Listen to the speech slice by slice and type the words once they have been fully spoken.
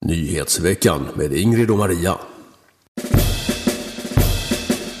Nyhetsveckan med Ingrid och Maria.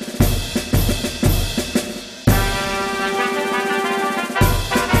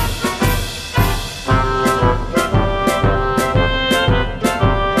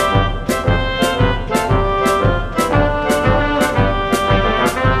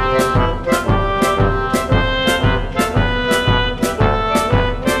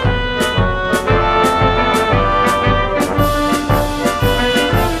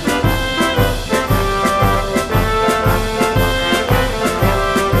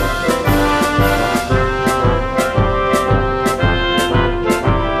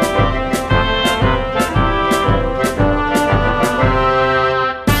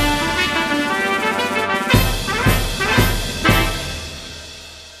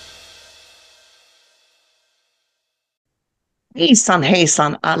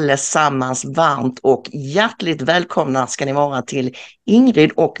 Hejsan allesammans, varmt och hjärtligt välkomna ska ni vara till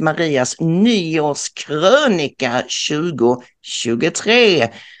Ingrid och Marias Nyårskrönika 2023.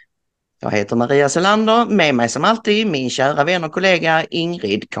 Jag heter Maria Selander, med mig som alltid min kära vän och kollega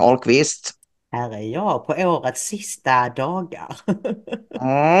Ingrid Karlqvist. Här är jag på årets sista dagar.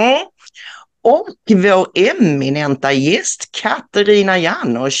 Och vår eminenta gäst Katerina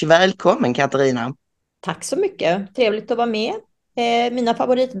Janouch. Välkommen Katerina. Tack så mycket, trevligt att vara med. Mina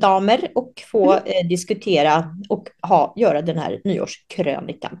favoritdamer och få diskutera och göra den här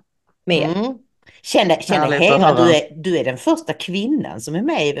nyårskrönikan med er. Känner hela, du är den första kvinnan som är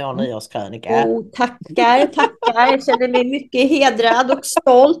med i vår nyårskrönika. Tackar. Jag känner mig mycket hedrad och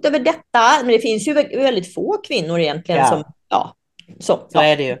stolt över detta. Men det finns ju väldigt få kvinnor egentligen som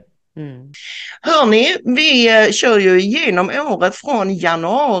är det ju. Hörni, vi kör ju igenom året från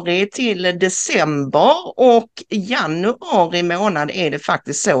januari till december, och januari månad är det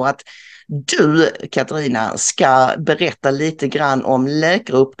faktiskt så att du, Katarina, ska berätta lite grann om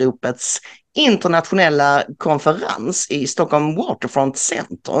läkaruppropets internationella konferens i Stockholm Waterfront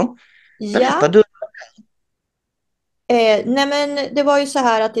Center. Berätta du. Nej men det var ju så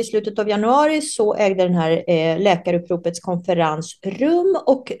här att i slutet av januari så ägde den här läkaruppropets konferens rum,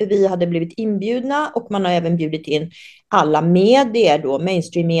 och vi hade blivit inbjudna, och man har även bjudit in alla medier då,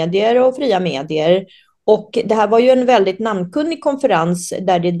 mainstream-medier och fria medier. Och det här var ju en väldigt namnkunnig konferens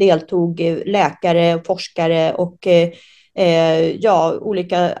där det deltog läkare och forskare och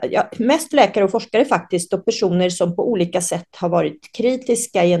mest läkare och forskare faktiskt, och personer som på olika sätt har varit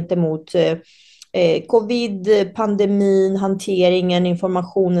kritiska gentemot covid, pandemin, hanteringen,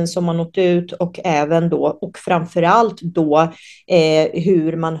 informationen som har nått ut, och även då och framförallt då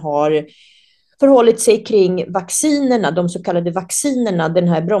hur man har förhållit sig kring vaccinerna, de så kallade vaccinerna, den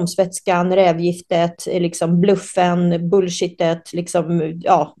här bromsvätskan, rävgiftet, liksom bluffen, bullshitet, liksom,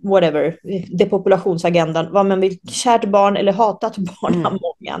 whatever, depopulationsagendan, vad man vill, kärt barn eller hatat barn har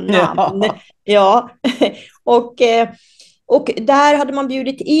många namn. Och där hade man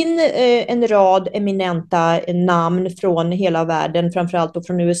bjudit in en rad eminenta namn från hela världen, framförallt då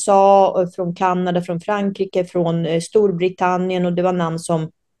från USA, från Kanada, från Frankrike, från Storbritannien, och det var namn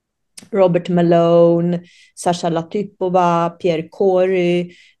som Robert Malone, Sasha Latypova, Pierre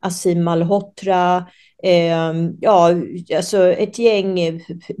Kory, Asim Malhotra, alltså ett gäng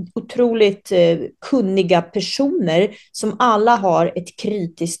otroligt kunniga personer som alla har ett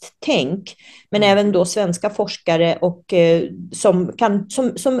kritiskt tänk, men även då svenska forskare och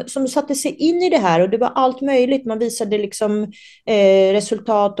som satte sig in i det här, och det var allt möjligt. Man visade liksom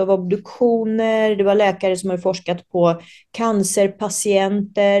resultat av obduktioner, det var läkare som har forskat på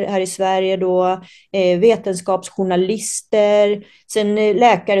cancerpatienter här i Sverige då, vetenskapsjournalister, sen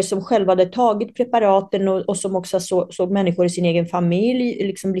läkare som själva hade tagit preparaten och som också såg människor i sin egen familj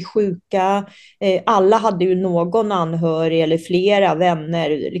liksom bli sjuka. Alla hade ju någon anhörig eller flera vänner.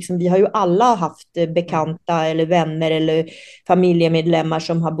 Liksom, vi har ju alla haft bekanta eller vänner eller familjemedlemmar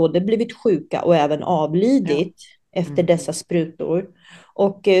som har både blivit sjuka och även avlidit efter dessa sprutor.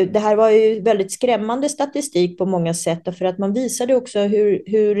 Och det här var ju väldigt skrämmande statistik på många sätt, för att man visade också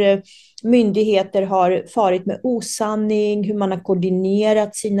hur myndigheter har farit med osanning, hur man har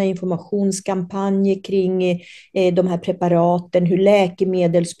koordinerat sina informationskampanjer kring de här preparaten, hur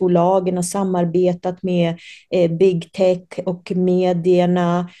läkemedelsbolagen har samarbetat med big tech och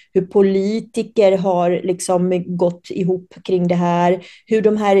medierna, hur politiker har liksom gått ihop kring det här, hur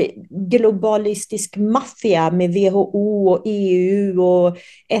de här globalistisk maffia med WHO och EU och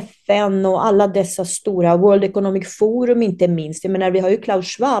FN och alla dessa stora, World Economic Forum inte minst. Jag menar, vi har ju Klaus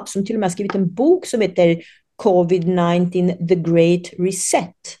Schwab som till och med har skrivit en bok som heter Covid-19 The Great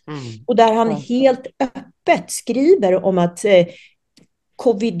Reset. Och där han helt öppet skriver om att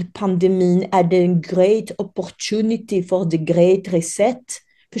covid-pandemin är the great opportunity for the great reset.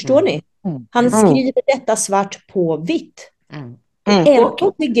 Förstår ni? Han skriver detta svart på vitt.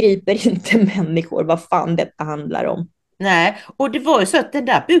 Ändå begriper inte människor vad fan detta handlar om. Nej, och det var ju så att den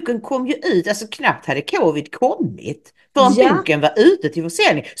där boken kom ju ut, alltså knappt hade covid kommit förrän boken var ute till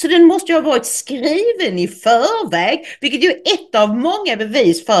försäljning. Så den måste ju ha varit skriven i förväg, vilket ju är ett av många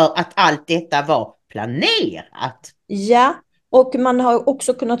bevis för att allt detta var planerat. Ja, och man har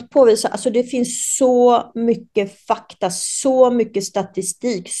också kunnat påvisa, alltså det finns så mycket fakta, så mycket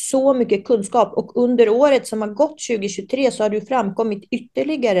statistik, så mycket kunskap. Och under året som har gått 2023 så har det framkommit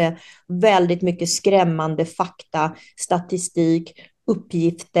ytterligare väldigt mycket skrämmande fakta, statistik,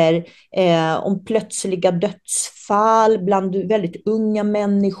 uppgifter om plötsliga dödsfall bland väldigt unga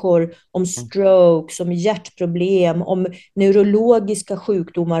människor, om strokes, om hjärtproblem, om neurologiska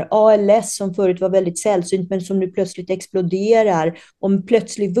sjukdomar, ALS som förut var väldigt sällsynt men som nu plötsligt exploderar, om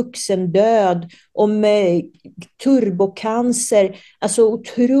plötslig vuxendöd, om turbocancer, alltså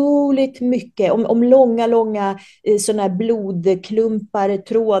otroligt mycket, om långa sådana här blodklumpar,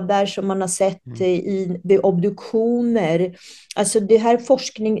 trådar som man har sett vid obduktioner. Alltså det här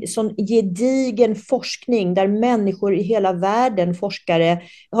forskning, sån gedigen forskning där människor i hela världen, forskare,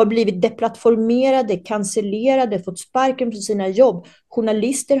 har blivit deplattformerade, cancellerade, fått sparken från sina jobb.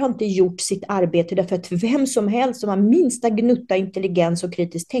 Journalister har inte gjort sitt arbete därför att vem som helst som har minsta gnutta intelligens och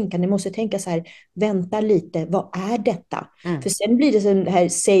kritiskt tänkande måste tänka så här, vänta lite, vad är detta? För sen blir det så här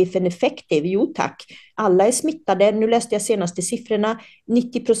safe and effective, jo tack. Alla är smittade, nu läste jag senaste siffrorna,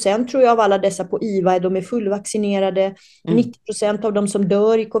 90% tror jag av alla dessa på IVA de är fullvaccinerade, 90% av de som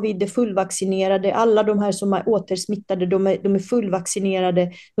dör i covid är fullvaccinerade, alla de här som är återsmittade de är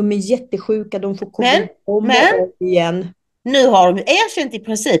fullvaccinerade, de är jättesjuka, de får covid om igen. Nu har de erkänt i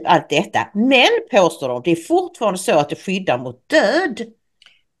princip allt detta, men påstår de, det är fortfarande så att det skyddar mot död.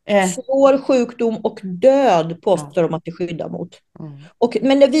 Svår sjukdom och död påstår de att det skyddar mot.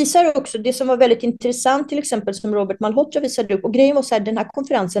 Men det visar också, det som var väldigt intressant till exempel som Robert Malhotra visade upp, och grejen var så här, den här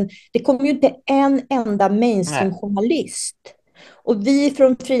konferensen, det kom ju inte en enda mainstream-journalist. Och vi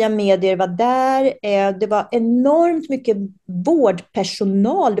från Fria Medier var där. Det var enormt mycket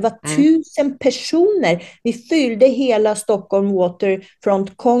vårdpersonal. Det var 1000 personer. Vi fyllde hela Stockholm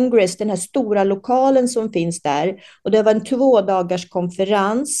Waterfront Congress, den här stora lokalen som finns där. Och det var en 2-dagars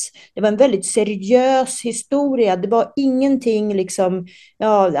konferens. Det var en väldigt seriös historia. Det var ingenting liksom,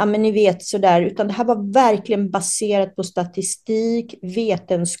 ja men ni vet sådär, utan det här var verkligen baserat på statistik,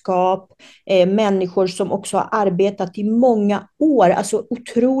 vetenskap, människor som också har arbetat i många år, alltså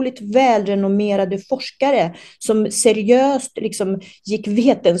otroligt välrenommerade forskare som seriöst liksom gick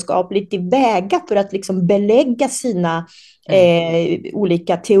vetenskapligt tillväga för att liksom belägga sina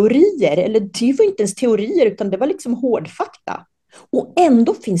olika teorier, eller det var inte ens teorier utan det var liksom hårdfakta. Och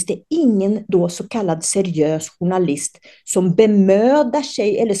ändå finns det ingen då så kallad seriös journalist som bemödar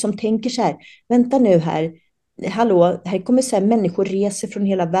sig eller som tänker så här, vänta nu här, hallå, här kommer så här människor reser från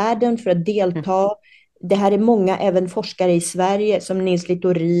hela världen för att delta. Det här är många, även forskare i Sverige som Nils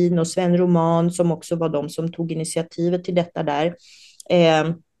Littorin och Sven Roman som också var de som tog initiativet till detta där.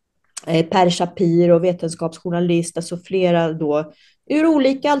 Per Shapiro, vetenskapsjournalist, alltså flera då ur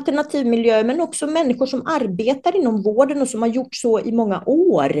olika alternativmiljöer, men också människor som arbetar inom vården och som har gjort så i många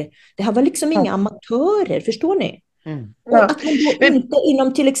år. Det här var liksom inga amatörer, förstår ni? Och att man då inte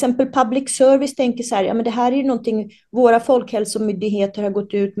inom till exempel public service tänker så här, ja men det här är ju någonting, våra folkhälsomyndigheter har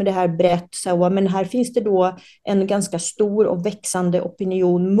gått ut med det här brett, så, men här finns det då en ganska stor och växande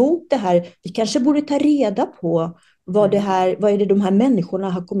opinion mot det här. Vi kanske borde ta reda på vad är det de här människorna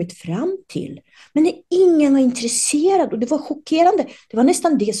har kommit fram till. Men det ingen var intresserad och det var chockerande. Det var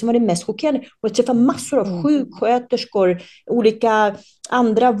nästan det som var det mest chockerande. Och jag träffade massor av sjuksköterskor, olika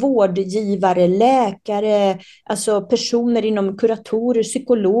andra vårdgivare, läkare, alltså personer inom kuratorer,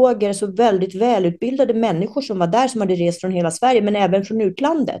 psykologer, alltså väldigt välutbildade människor som var där som hade rest från hela Sverige men även från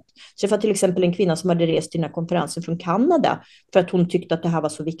utlandet. Så det var till exempel en kvinna som hade rest till den här konferensen från Kanada för att hon tyckte att det här var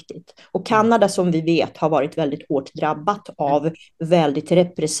så viktigt. Och Kanada som vi vet har varit väldigt hårt drabbat av väldigt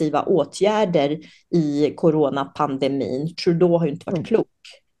repressiva åtgärder i coronapandemin. Trudeau har ju inte varit klok.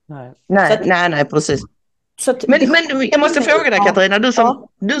 Nej, precis. Men jag måste fråga dig Katerina,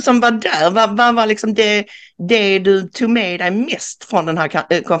 du som var där, vad var liksom det du tog med dig mest från den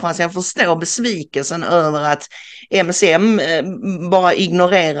här konferensen? Jag förstår besvikelsen över att MSM bara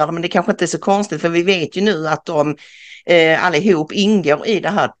ignorerar, men det kanske inte är så konstigt för vi vet ju nu att de allihop ingår i det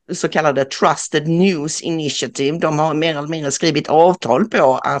här så kallade Trusted News Initiative. De har mer eller mindre skrivit avtal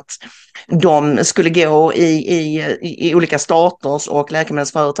på att de skulle gå i olika staters och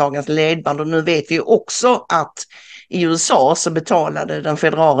läkemedelsföretagens ledband och nu vet vi också att i USA så betalade den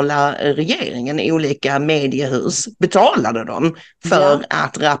federala regeringen, olika mediehus, betalade dem för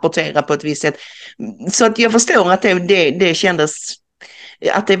att rapportera på ett visst sätt. Så att jag förstår att det kändes,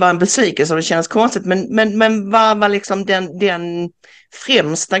 att det var en besvikelse och det kändes konstigt, men vad var liksom den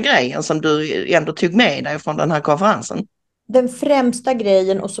främsta grejen som du ändå tog med dig från den här konferensen? Den främsta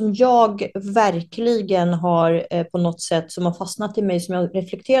grejen, och som jag verkligen har på något sätt som har fastnat i mig, som jag har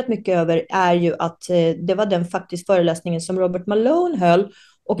reflekterat mycket över, är ju att det var den faktiskt föreläsningen som Robert Malone höll,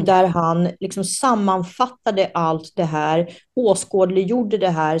 och där han liksom sammanfattade allt det här, åskådliggjorde det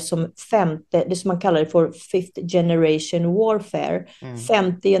här som det som man kallar det för fifth generation warfare,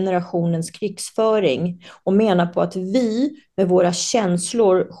 femte generationens krigsföring, och menar på att vi med våra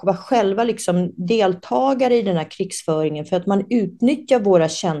känslor var själva liksom deltagare i den här krigsföringen, för att man utnyttjar våra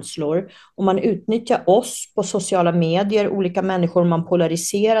känslor och man utnyttjar oss på sociala medier, olika människor, man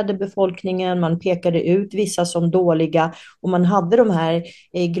polariserade befolkningen, man pekade ut vissa som dåliga, och man hade de här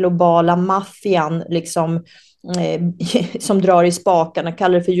globala maffian liksom, som drar i spakarna,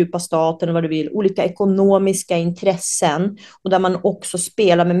 kallar det för djupa staten och vad du vill, olika ekonomiska intressen, och där man också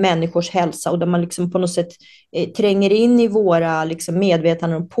spelar med människors hälsa, och där man liksom på något sätt tränger in i våra liksom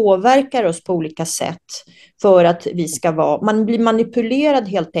medvetanden och påverkar oss på olika sätt för att vi ska vara, man blir manipulerad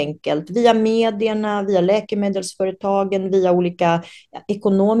helt enkelt via medierna, via läkemedelsföretagen, via olika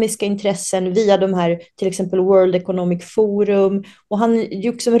ekonomiska intressen, via de här till exempel World Economic Forum, och han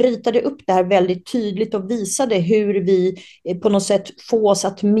liksom ritade upp det här väldigt tydligt och visade hur vi på något sätt får oss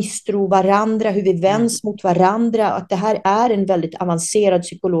att misstro varandra, hur vi vänds mot varandra, att det här är en väldigt avancerad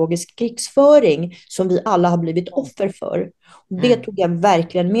psykologisk krigsföring som vi alla har blivit offer för. Det tog jag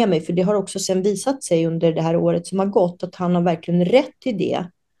verkligen med mig, för det har också sen visat sig under det här året som har gått att han har verkligen rätt i det.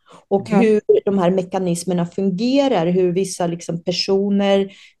 Och hur de här mekanismerna fungerar, hur vissa liksom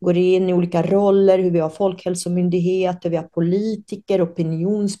personer går in i olika roller, hur vi har folkhälsomyndigheter, vi har politiker,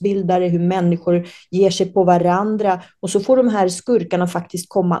 opinionsbildare, hur människor ger sig på varandra, och så får de här skurkarna faktiskt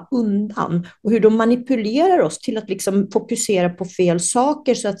komma undan, och hur de manipulerar oss till att liksom fokusera på fel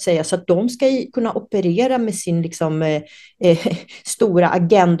saker så att säga, så att de ska kunna operera med sin liksom, stora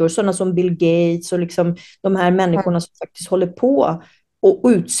agendor, sådana som Bill Gates och liksom de här människorna som faktiskt håller på och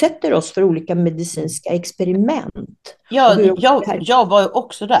utsätter oss för olika medicinska experiment. Jag var ju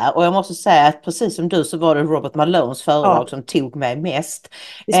också där, och jag måste säga att precis som du så var det Robert Malones föredrag som tog mig mest.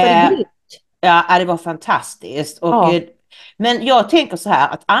 Visst var det grymt? Ja, det var fantastiskt. Men jag tänker så här,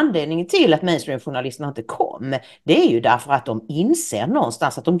 att anledningen till att mainstream-journalisterna inte kom, det är ju därför att de inser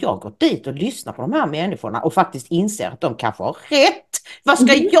någonstans att om jag går dit och lyssnar på de här människorna och faktiskt inser att de kanske har rätt, vad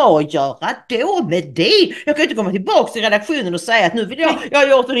ska jag göra då med det? Jag kan inte komma tillbaka till redaktionen och säga att nu vill jag har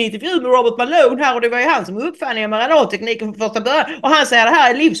gjort en intervju med Robert Malone här, och det var ju han som uppfann mRNA-tekniken från första början, och han säger att det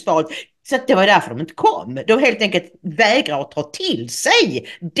här är livsfarligt. Så det var därför de inte kom. De helt enkelt vägrar att ta till sig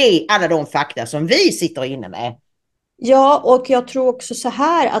alla de fakta som vi sitter inne med. Ja, och jag tror också så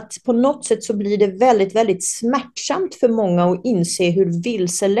här att på något sätt så blir det väldigt, väldigt smärtsamt för många att inse hur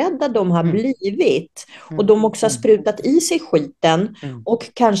vilseledda de har blivit. Och de också har sprutat i sig skiten och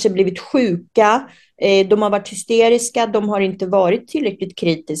kanske blivit sjuka. De har varit hysteriska, de har inte varit tillräckligt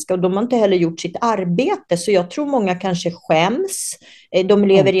kritiska, och de har inte heller gjort sitt arbete. Så jag tror många kanske skäms, de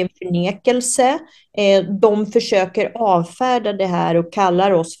lever i en förnekelse, de försöker avfärda det här och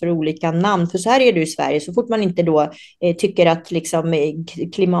kallar oss för olika namn. För så här är det i Sverige, så fort man inte då tycker att liksom,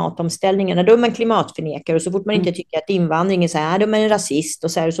 klimatomställningarna, då är man klimatförnekare, och så fort man inte tycker att invandring är så här, då är man en rasist,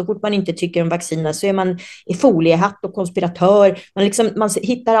 och så fort man inte tycker om vacciner så är man i foliehatt och konspiratör. Man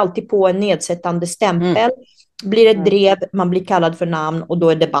hittar alltid på en nedsättande stämpel. Blir ett drev, man blir kallad för namn, och då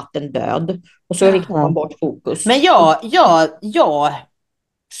är debatten död. Och så riktar man bort fokus. Men jag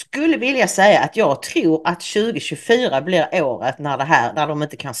skulle vilja säga att jag tror att 2024 blir året när de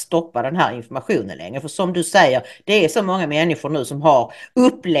inte kan stoppa den här informationen längre. För som du säger, det är så många människor nu som har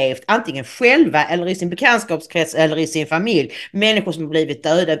upplevt antingen själva eller i sin bekantskapskrets eller i sin familj människor som har blivit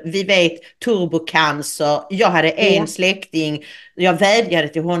döda. Vi vet turbocancer. Jag hade en släkting, jag vädjade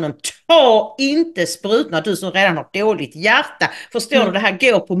till honom, ta inte sprutna, du som redan har dåligt hjärta. Förstår du, det här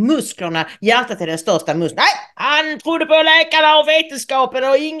går på musklerna, hjärtat är den största muskeln. Nej, han trodde på läkarna och vetenskapen,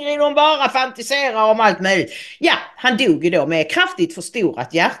 och Ingrid hon bara fantiserar om allt möjligt. Ja, han dog ju då med kraftigt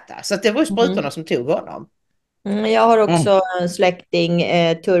förstorat hjärta, så att det var ju sprutorna som tog honom. Jag har också en släkting,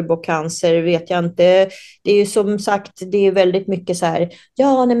 turbocancer, vet jag inte. Det är ju som sagt, det är väldigt mycket så här,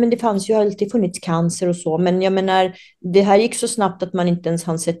 men det fanns ju alltid funnits cancer och så. Men jag menar, det här gick så snabbt att man inte ens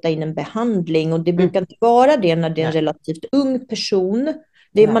hann sätta in en behandling. Och det brukar inte vara det när det är en relativt ung person.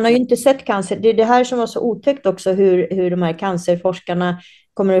 Man har ju inte sett cancer. Det är det här som var så otäckt också, hur de här cancerforskarna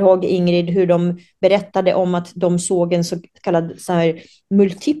kommer du ihåg Ingrid, hur de berättade om att de såg en så kallad så här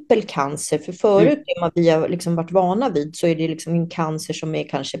multipel cancer. För förut, det man vi har liksom varit vana vid, så är det liksom en cancer som är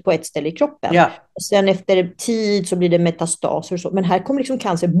kanske på ett ställe i kroppen. Ja. Och sen efter tid så blir det metastaser och så. Men här kommer liksom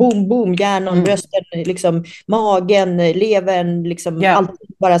cancer, boom, boom, hjärnan, brösten, liksom, magen, levern, liksom allt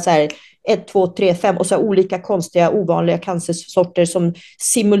bara så här 1, 2, 3, 5 och så olika konstiga ovanliga cancersorter som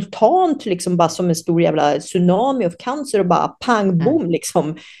simultant liksom bara som en stor jävla tsunami av cancer och bara pang boom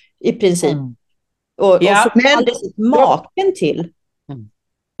liksom i princip. Och så Men maken till.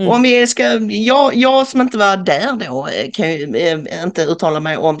 om vi ska, jag som inte var där då kan ju inte uttala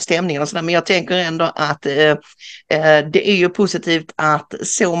mig om stämningen och sådär, men jag tänker ändå att det är ju positivt att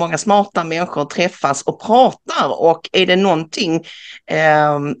så många smarta människor träffas och pratar, och är det någonting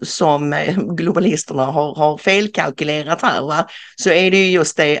som globalisterna har felkalkylerat här, va, så är det ju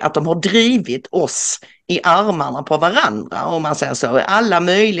just det att de har drivit oss i armarna på varandra, om man säger så. Alla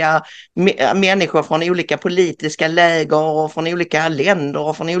möjliga människor från olika politiska läger och från olika länder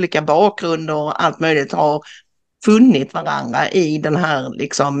och från olika bakgrunder och allt möjligt har funnit varandra i den här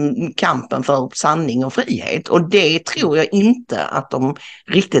liksom kampen för sanning och frihet, och det tror jag inte att de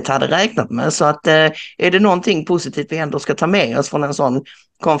riktigt hade räknat med. Så att är det någonting positivt vi ändå ska ta med oss från en sån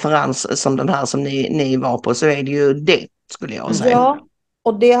konferens som den här som ni var på, så är det ju det, skulle jag säga. Ja,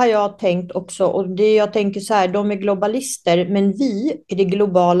 och det har jag tänkt också. Och det jag tänker så här, de är globalister, men vi är det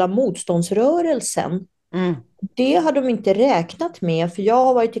globala motståndsrörelsen. Det har de inte räknat med, för jag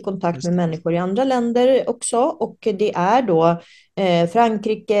har varit i kontakt med människor i andra länder också, och det är då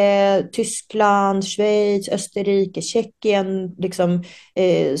Frankrike, Tyskland, Schweiz, Österrike, Tjeckien, liksom,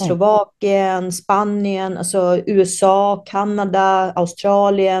 Slovakien, Spanien, alltså USA, Kanada,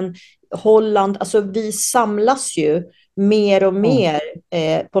 Australien, Holland. Alltså vi samlas ju mer och mer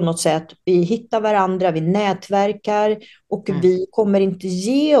på något sätt. Vi hittar varandra, vi nätverkar och vi kommer inte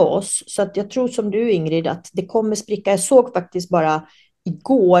ge oss. Så att jag tror som du Ingrid att det kommer spricka. Jag såg faktiskt bara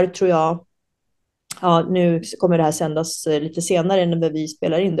igår, tror jag, ja, nu kommer det här sändas lite senare än när vi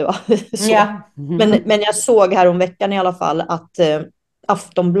spelar in det, va? Men jag såg här om veckan i alla fall att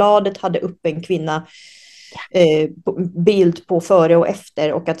Aftonbladet hade upp en kvinna bild på före och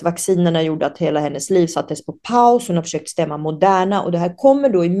efter, och att vaccinerna gjorde att hela hennes liv sattes på paus. Hon har försökt stämma Moderna, och det här kommer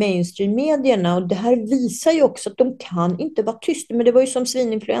då i mainstream-medierna, och det här visar ju också att de kan inte vara tysta. Men det var ju som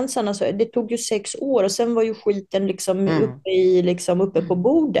svininfluensan, alltså, det tog ju 6 år och sen var ju skiten liksom uppe på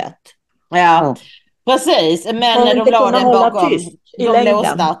bordet. Ja, precis. Men de la den bakom, de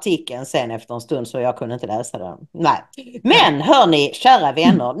låste artikeln sen efter en stund, så jag kunde inte läsa den. Nej. Men hörni, kära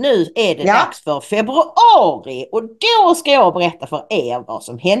vänner, nu är det dags för februari, och då ska jag berätta för er vad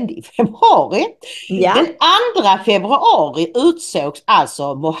som hände i februari. Den 2 februari utsågs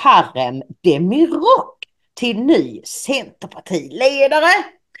alltså Muharrem Demirok till ny centerpartiledare.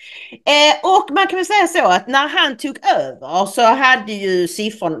 Och man kan väl säga så att när han tog över så hade ju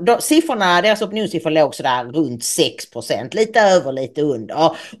siffrorna, deras opinionssiffror låg sådär runt 6%, lite över, lite under.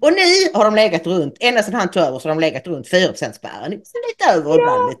 Och nu har de legat runt, ända sedan han tog över så har de legat runt 4%-spärren, lite över och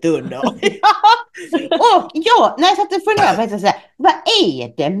ibland lite under. Och när jag satt och funderade på det, vad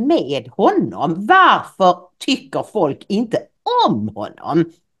är det med honom? Varför tycker folk inte om honom?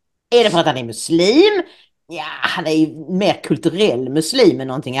 Är det för att han är muslim? Ja, han är ju mer kulturell muslim än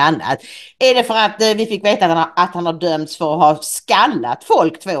någonting annat. Är det för att vi fick veta att han har dömts för att ha skallat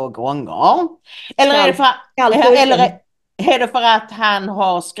folk 2 gånger? Eller är det för att han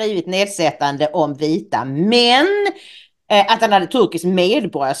har skrivit nedsättande om vita män? Att han hade turkisk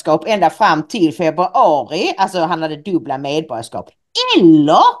medborgarskap ända fram till februari. Alltså han hade dubbla medborgarskap.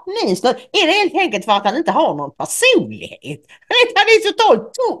 Eller är det helt enkelt för att han inte har någon personlighet? Han är så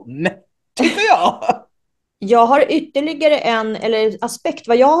totalt tom, tycker jag. Jag har ytterligare en aspekt,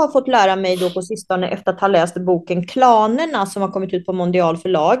 vad jag har fått lära mig då på sistone efter att ha läst boken Klanerna som har kommit ut på Mondial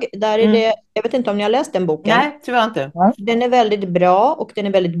förlag. Där är det, jag vet inte om ni har läst den boken. Nej, tyvärr inte. Den är väldigt bra och den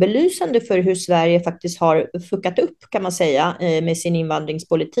är väldigt belysande för hur Sverige faktiskt har fuckat upp, kan man säga, med sin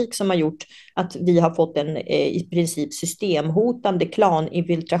invandringspolitik som har gjort att vi har fått en i princip systemhotande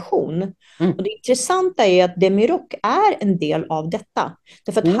klaninfiltration. Och det intressanta är att Demirok är en del av detta.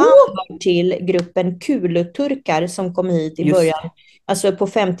 Därför att han hör till gruppen kuluturkar som kom hit i början. Alltså på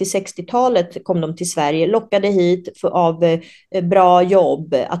 50-60-talet kom de till Sverige, lockade hit av bra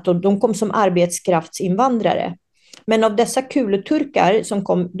jobb. Att de kom som arbetskraftsinvandrare. Men av dessa kuluturkar som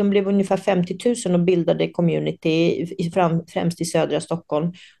kom, de blev ungefär 50 000 och bildade community främst i södra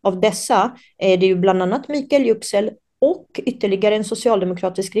Stockholm. Av dessa är det ju bland annat Mikael Yüksel och ytterligare en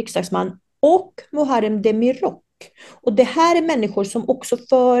socialdemokratisk riksdagsman och Muharrem Demirok. Och det här är människor som också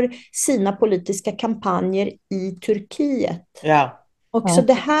för sina politiska kampanjer i Turkiet. Ja. också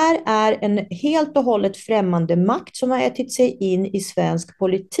det här är en helt och hållet främmande makt som har ätit sig in i svensk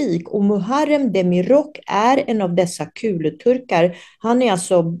politik. Och Muharrem Demirok är en av dessa kuluturkar. Han är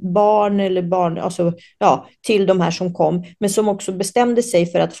alltså barn, alltså, ja, till de här som kom, men som också bestämde sig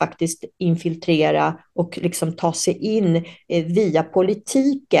för att faktiskt infiltrera och liksom ta sig in via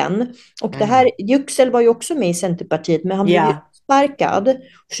politiken. Och det här, Yüksel var ju också med i Centerpartiet, men han blev ju sparkad,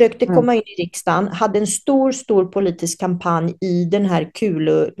 försökte komma in i riksdagen, hade en stor politisk kampanj i den här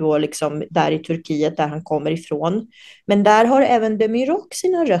Kulu då liksom där i Turkiet där han kommer ifrån. Men där har även Demirok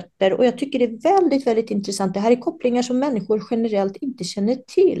sina rötter och jag tycker det är väldigt intressant. Det här är kopplingar som människor generellt inte känner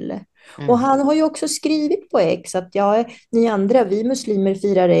till. Och han har ju också skrivit på X att ni andra, vi muslimer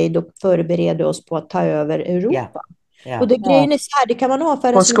firar eid och förbereder oss på att ta över Europa. Och det grejen är så här, det kan man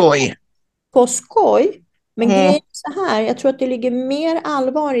avfärda På skoj. På skoj. Men grejen är så här, jag tror att det ligger mer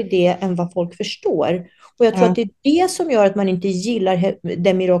allvar i det än vad folk förstår. Och jag tror att det är det som gör att man inte gillar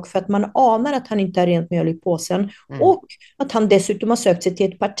Demirok, för att man anar att han inte har rent mjöl i påsen. Och att han dessutom har sökt sig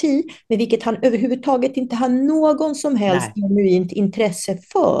till ett parti med vilket han överhuvudtaget inte har någon som helst genuint intresse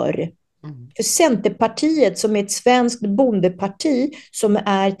för. För Centerpartiet, som är ett svenskt bondeparti som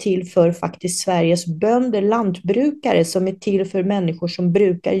är till för faktiskt Sveriges bönder, lantbrukare, som är till för människor som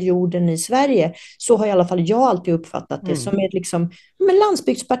brukar jorden i Sverige, så har i alla fall jag alltid uppfattat det som ett liksom,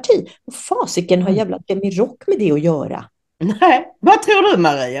 landsbygdsparti. Och fasiken har jävla Demirok med det att göra. Nej, vad tror du,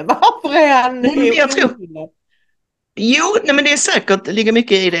 Maria? Varför är han... Men det är säkert, det ligger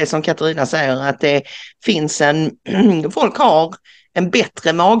mycket i det som Katerina säger, att det finns folk har en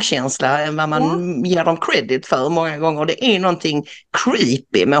bättre magkänsla än vad man ger dem credit för många gånger. Det är någonting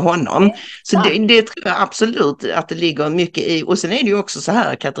creepy med honom. Så det tror jag absolut att det ligger mycket i. Och sen är det ju också så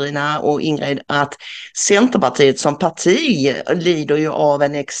här, Katerina och Ingrid, att Centerpartiet som parti lider ju av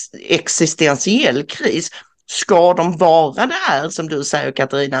en existentiell kris. Ska de vara där, som du säger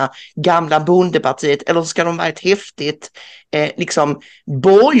Katerina, gamla bondepartiet, eller ska de vara ett häftigt liksom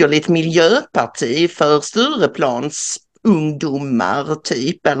borgerligt miljöparti för Stureplans ungdomar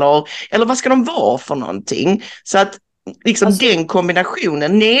typ, eller vad ska de vara för någonting? Så att liksom den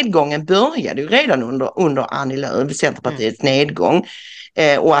kombinationen, nedgången började ju redan under Annie Lööf, Centerpartiets nedgång,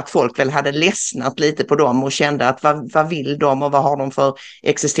 och att folk väl hade ledsnat lite på dem och kände att vad vill de och vad har de för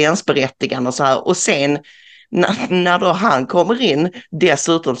existensberättigande och så här, och sen när då han kommer in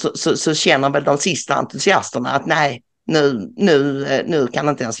dessutom så känner väl de sista entusiasterna att nej, nu kan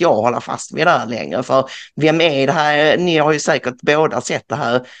inte ens jag hålla fast vid det här längre, för vem är det här? Ni har ju säkert båda sett det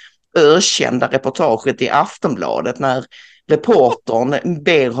här ökända reportaget i Aftonbladet när reportern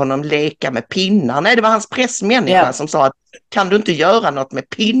ber honom leka med pinnar. Nej, det var hans pressmänniska som sa att kan du inte göra något med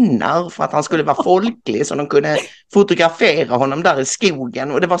pinnar, för att han skulle vara folklig så de kunde fotografera honom där i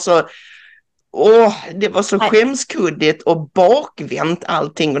skogen. Och det var så skämskuddigt och bakvänt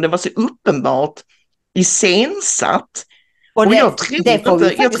allting, och det var så uppenbart iscensatt. Och det får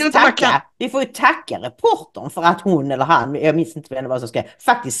vi tacka. Vi får ju tacka reportern för att hon eller han, jag minns inte vem det var som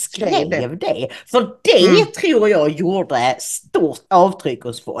faktiskt skrev det. För det tror jag gjorde stort avtryck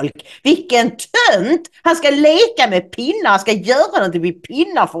hos folk. Vilken tönt! Han ska leka med pinnar, han ska göra någonting med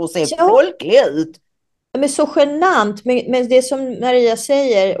pinnar för att se folklig ut. Men så genant, men det som Maria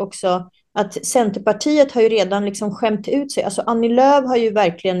säger också, att Centerpartiet har ju redan liksom skämt ut sig. Alltså Annie Lööf har ju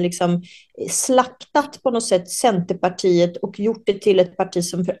verkligen liksom slaktat på något sätt Centerpartiet och gjort det till ett parti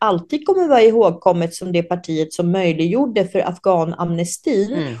som för alltid kommer vara ihågkommet som det partiet som möjliggjorde för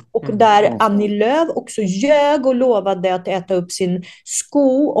afghanamnestin. Och där Annie Lööf också ljög och lovade att äta upp sin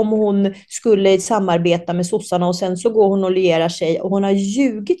sko om hon skulle samarbeta med sossarna, och sen så går hon och lierar sig, och hon har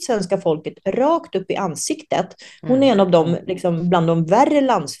ljugit svenska folket rakt upp i ansiktet. Hon är en av dem, liksom, bland de värre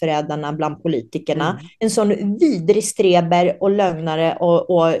landsförrädarna bland politikerna. En sån vidrig streber och lögnare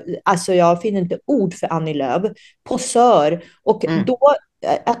och alltså jag finner inte ord för Annie Lööf. Posör. Och då,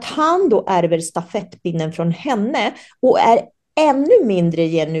 att han då ärver stafettpinnen från henne och är ännu mindre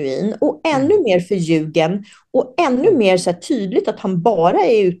genuin och ännu mer förljugen och ännu mer så här tydligt att han bara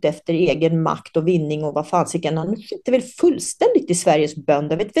är ute efter egen makt och vinning och vad fan sikan. Han skiter väl fullständigt i Sveriges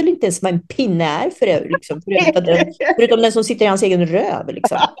bönder. Vet väl inte ens vad en pinne är liksom, förutom den som sitter i hans egen röv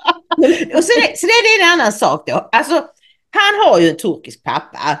liksom. Och så är det en annan sak då. Alltså han har ju en turkisk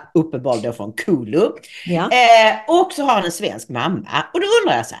pappa, uppenbarligen från Kulu. Och så har han en svensk mamma. Och då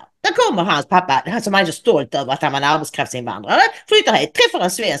undrar jag så här, där kommer hans pappa, han som är så stolt över att han var en arbetskraftsinvandrare, flyttar hit, träffar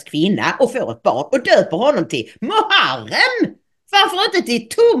en svensk kvinna och får ett barn och döper honom till Muharrem. Varför inte till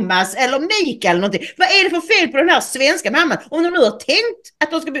Thomas eller Mikael eller någonting? Vad är det för fel på den här svenska mamman? Om de nu har tänkt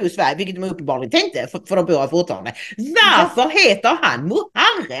att de ska bo i Sverige, vilket de uppenbarligen tänkte, för de bor här fortfarande. Varför heter han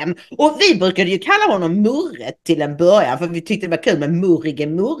Muharrem? Och vi brukade ju kalla honom Murre till en början, för vi tyckte det var kul med Murrige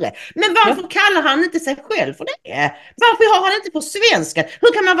Murre. Men varför kallar han inte sig själv för det? Varför har han inte på svenska?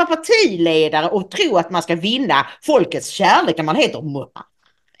 Hur kan man vara partiledare och tro att man ska vinna folkets kärlek när man heter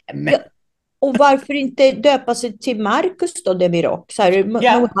Muharrem? Ja. Och varför inte döpa sig till Marcus då, Demirok? Så här,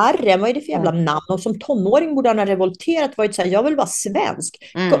 Muharrem, vad är det för jävla namn? Och som tonåring borde han ha revolterat, varit så här, jag vill vara svensk.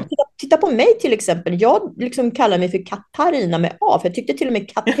 Titta på mig till exempel. Jag liksom kallar mig för Katerina med A, för jag tyckte till och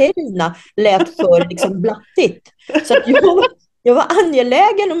med Katerina lät för liksom blattigt. Så att jag var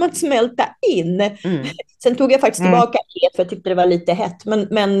angelägen om att smälta in. Sen tog jag faktiskt tillbaka det, för jag tyckte det var lite hett.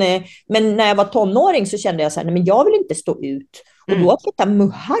 Men när jag var tonåring så kände jag så här, nej, men jag vill inte stå ut. Och då att hitta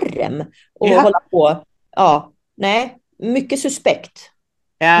Muharrem och hålla på. Ja, nej, mycket suspekt.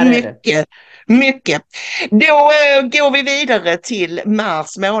 Ja, Mycket. Då går vi vidare till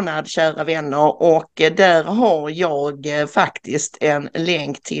mars månad, kära vänner, och där har jag faktiskt en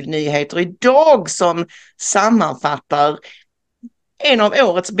länk till Nyheter idag som sammanfattar en av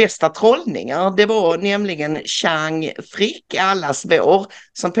årets bästa trollningar. Det var nämligen Chang Frick, allas vår,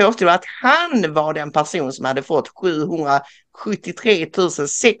 som påstod att han var den person som hade fått 773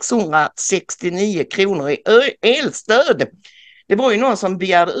 669 kronor i elstöd. Det var ju någon som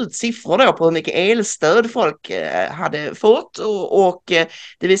begärde ut siffror då på hur mycket elstöd folk hade fått, och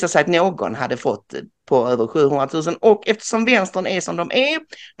det visade sig att någon hade fått på över 700 000, och eftersom vänstern är som de är,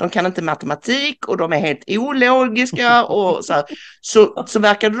 de kan inte matematik och de är helt ologiska och så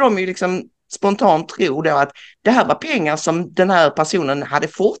verkade de ju liksom spontant tro då att det här var pengar som den här personen hade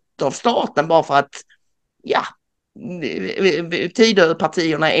fått av staten bara för att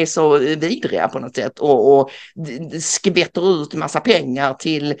Tidöpartierna är så vidriga på något sätt och skvätter ut massa pengar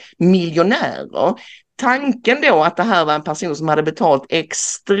till miljonärer. Tanken då att det här var en person som hade betalt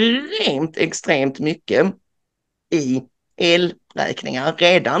extremt mycket i elräkningar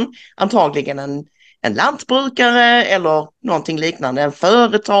redan, antagligen en lantbrukare eller någonting liknande, en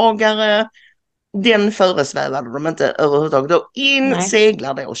företagare, den föresvävade de inte överhuvudtaget. Då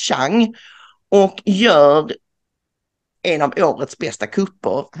inseglar då Chang och gör en av årets bästa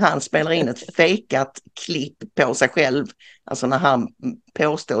kupper. Han spelar in ett fejkat klipp på sig själv, alltså när han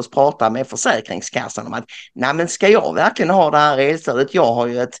påstås prata med Försäkringskassan om att nej, men ska jag verkligen ha det här elstödet? Jag har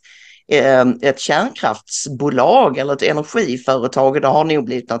ju ett kärnkraftsbolag eller ett energiföretag och det har nog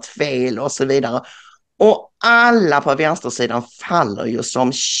blivit något fel och så vidare. Och alla på vänstersidan faller ju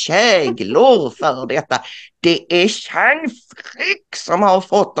som käglor för detta. Det är Chang Frick som har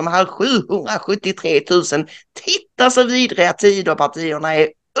fått de här 773 000. Titta så vidriga tider partierna är.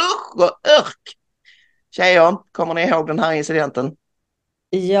 Usch och örk. Tjejer, kommer ni ihåg den här incidenten?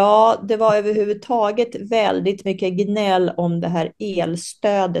 Ja, det var överhuvudtaget väldigt mycket gnäll om det här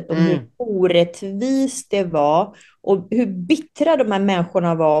elstödet och hur orättvist det var och hur bittra de här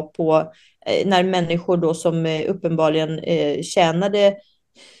människorna var på när människor då som uppenbarligen tjänade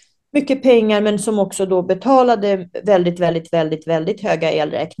mycket pengar men som också då betalade väldigt höga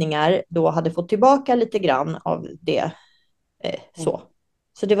elräkningar då hade fått tillbaka lite grann av det.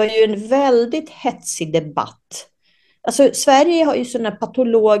 Så det var ju en väldigt hetsig debatt. Alltså, Sverige har ju sådana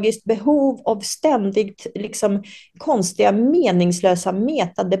patologiskt behov av ständigt liksom, konstiga, meningslösa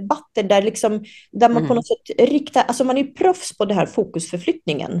metadebatter där man på något sätt riktar, alltså man är ju proffs på det här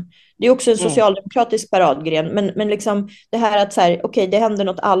fokusförflyttningen. Det är också en socialdemokratisk paradgren, men liksom det här att så här, okej, det händer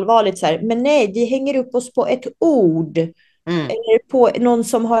något allvarligt så här, men nej, vi hänger upp oss på ett ord. Eller på någon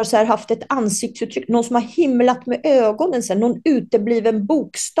som har så här haft ett ansiktsuttryck, någon som har himlat med ögonen, så här, någon utebliven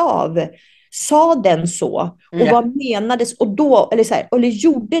bokstav. Sa den så? Och vad menades? Och då, eller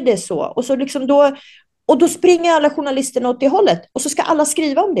gjorde det så? Och så liksom då springer alla journalisterna åt det hållet. Och så ska alla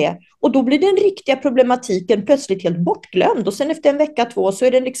skriva om det. Och då blir den riktiga problematiken plötsligt helt bortglömd. Och sen efter en vecka, 2 så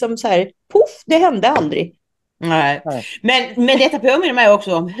är den liksom så här, poff, det hände aldrig. Nej. Men detta påminner mig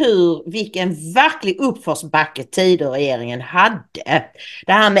också om vilken verklig uppförsbacke Tidöregeringen hade.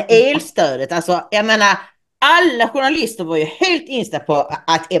 Det här med elstödet, alltså jag menar, alla journalister var ju helt inställda på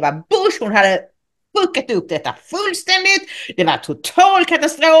att Ebba Busch, hon hade fuckat upp detta fullständigt. Det var total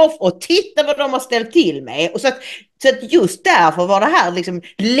katastrof och titta vad de har ställt till med. Och så att just därför var det här liksom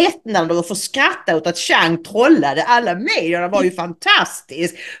lättnad att få skratta åt att Chang trollade alla medierna var ju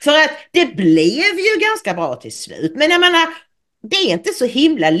fantastiskt. För att det blev ju ganska bra till slut. Men jag menar, det är inte så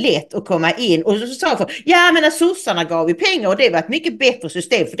himla lätt att komma in och så sa folk, ja men sossarna gav ju pengar och det var ett mycket bättre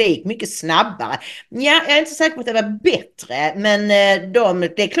system för det gick mycket snabbare. Ja, jag är inte säker på att det var bättre, men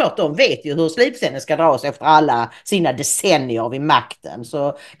det är klart de vet ju hur slipstenen ska dras efter alla sina decennier vid makten.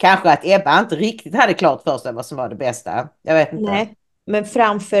 Så kanske att Ebba inte riktigt hade klart för sig vad som var det bästa. Jag vet inte. Nej. Men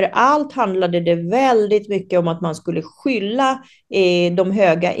framför allt handlade det väldigt mycket om att man skulle skylla de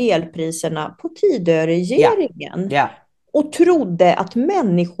höga elpriserna på Tidöregeringen. Ja. Och trodde att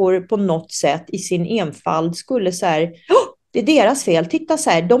människor på något sätt i sin enfald skulle så här, det är deras fel, titta så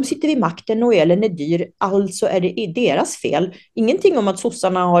här, de sitter vid makten och elen är dyr, alltså är det deras fel. Ingenting om att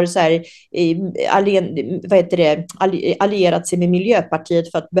sossarna har så här, allierat sig med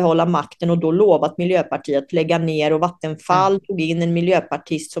Miljöpartiet för att behålla makten och då lovat Miljöpartiet att lägga ner, och Vattenfall tog in en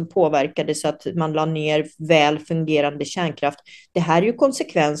miljöpartist som påverkade så att man la ner väl fungerande kärnkraft. Det här är ju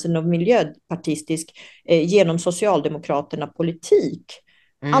konsekvensen av miljöpartistisk genom Socialdemokraterna politik.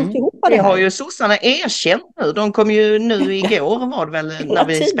 Alltihopa det det här. har ju sossarna erkänt nu. De kom ju nu igår, var det väl, när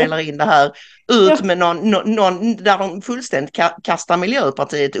vi spelar in det här, ut med någon där de fullständigt kastar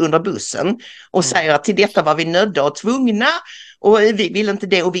Miljöpartiet under bussen och säger att till detta var vi nödda och tvungna och vi vill inte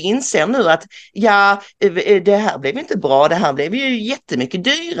det, och vi inser nu att det här blev inte bra, det här blev ju jättemycket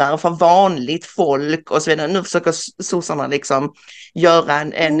dyrare för vanligt folk och så vidare. Nu försöker sossarna liksom göra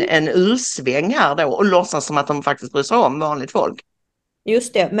en ursväng här då och låtsas som att de faktiskt bryr sig om vanligt folk.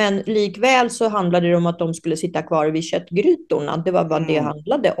 Just det, men likväl så handlade det om att de skulle sitta kvar vid köttgrytorna. Det var vad det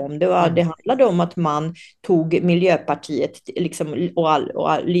handlade om. Det handlade om att man tog Miljöpartiet liksom,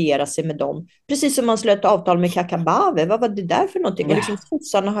 och allierade sig med dem. Precis som man slöt avtal med Kakabave. Vad var det där för någonting? Och liksom,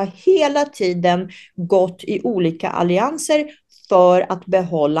 sossarna har hela tiden gått i olika allianser för att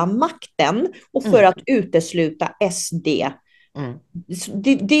behålla makten och för att utesluta SD.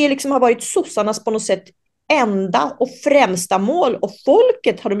 Det liksom har varit sossarnas på något sätt enda och främsta mål, och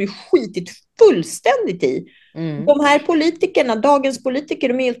folket har de ju skitit fullständigt i. De här politikerna, dagens politiker,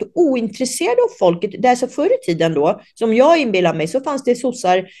 de är helt ointresserade av folket. Det är så förr i tiden då, som jag inbillar mig, så fanns det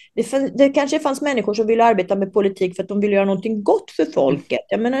sossar, det kanske fanns människor som ville arbeta med politik för att de ville göra någonting gott för folket.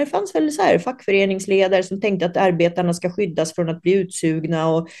 Jag menar, det fanns väl så här fackföreningsledare som tänkte att arbetarna ska skyddas från att bli utsugna,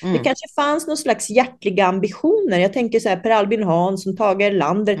 och det kanske fanns någon slags hjärtliga ambitioner. Jag tänker så här, Per Albin Hansson, Tage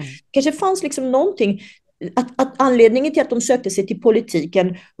Erlander, det kanske fanns liksom någonting. Att anledningen till att de sökte sig till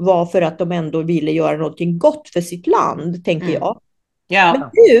politiken var för att de ändå ville göra någonting gott för sitt land, tänker jag. Ja. Men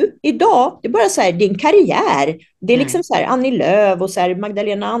nu, idag, det är bara så här, det är en karriär. Det är liksom så här Annie Lööf och så här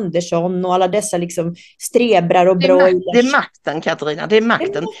Magdalena Andersson och alla dessa liksom strebrar och broilers. Det är makten, Katerina, det är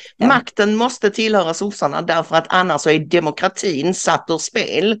makten. Makten måste tillhöra sossarna, därför att annars så är demokratin satt ur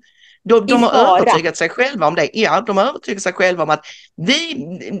spel. De har övertygat sig själva om det. Ja, de har övertygat sig själva om att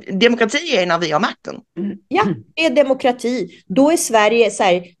demokrati är när vi har makten. Ja, det är demokrati. Då är Sverige så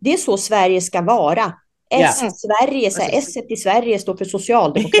här, det är så Sverige ska vara. Sverige, så här, S i Sverige står för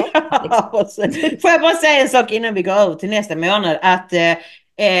Socialdemokraterna. Får jag bara säga en sak innan vi går över till nästa månad, att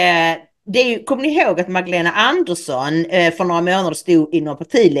kommer ni ihåg att Magdalena Andersson för några månader stod i någon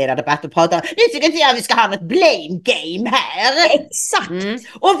partiledardebatt och pratade, nu tycker inte jag vi ska ha något blame game här. Exakt.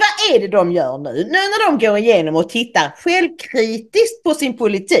 Och vad är det de gör nu? Nu när de går igenom och tittar självkritiskt på sin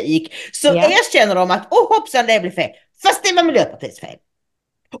politik, så erkänner de att hoppsan, det blev fel. Fast det var Miljöpartiets fel.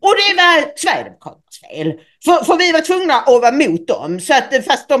 Och det var Sverigedemokraternas fel. För vi var tvungna att vara mot dem. Så att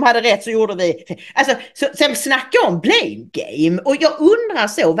fast de hade rätt så gjorde vi. Alltså, sen snackar om blame game. Och jag undrar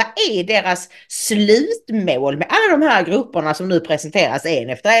så, vad är deras slutmål med alla de här grupperna som nu presenteras en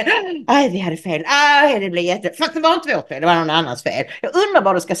efter en? Aj, vi hade fel. Aj, det blev fast det var inte vårt fel, det var någon annans fel. Jag undrar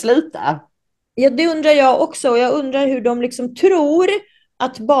var det ska sluta. Ja, det undrar jag också. Jag undrar hur de liksom tror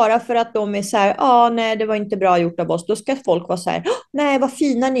att bara för att de är så här, nej, det var inte bra gjort av oss, då ska folk vara så här, nej, vad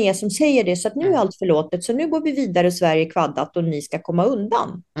fina ni är som säger det, så att nu är allt förlåtet, så nu går vi vidare, Sverige kvaddat och ni ska komma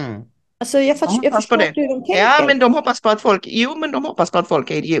undan. Alltså jag förstår hur de tänker. Ja, men de hoppas på att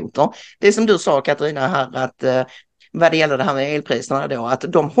folk är idioter. Det är som du sa, Katerina, här, att vad det gäller det här med elpriserna då, att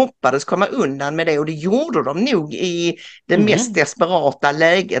de hoppades komma undan med det, och det gjorde de nog i det mest desperata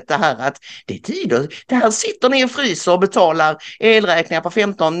läget, det här att det är tider, det här sitter ni och fryser och betalar elräkningar på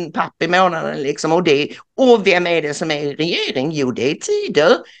 15 papp i månaden liksom, och vem är det som är i regering? Jo, det är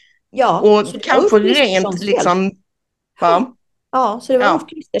tider. Ja, och kanske rent liksom så det var Ulf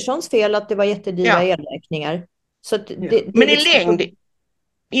Kristerssons fel att det var jättedyra elräkningar. Så att men i längd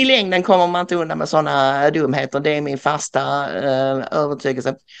I längden kommer man inte undan med sådana dumheter. Det är min fasta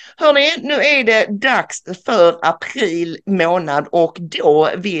övertygelse. Hörrni, nu är det dags för april månad och då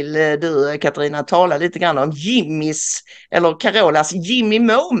vill du, Katarina, tala lite grann om Carolas Jimmy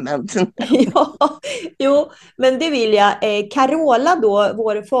moment. Ja, jo, men det vill jag. Carola då,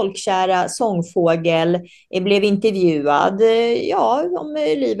 vår folkkära sångfågel, blev intervjuad om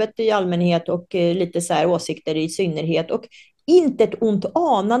livet i allmänhet och lite så här åsikter i synnerhet. Och inte ett ont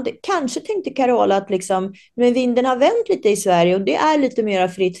anande. Kanske tänkte Carola att liksom, men vinden har vänt lite i Sverige och det är lite mer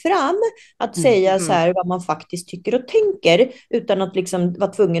fritt fram att säga så här vad man faktiskt tycker och tänker utan att liksom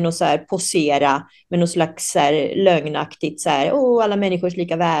vara tvungen att så här posera med något slags så här lögnaktigt så här, alla människors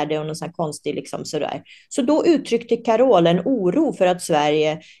lika värde och någon sån här konstig liksom så där. Så då uttryckte Carola en oro för att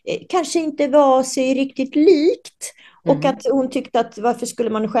Sverige kanske inte var sig riktigt likt. Och att hon tyckte att varför skulle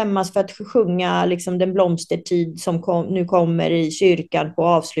man skämmas för att sjunga liksom den blomstertid som nu kommer i kyrkan på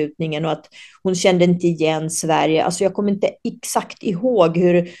avslutningen och att hon kände inte igen Sverige. Alltså jag kommer inte exakt ihåg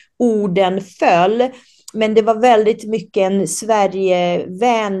hur orden föll. Men det var väldigt mycket en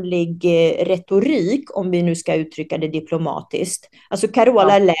Sverigevänlig retorik, om vi nu ska uttrycka det diplomatiskt. Alltså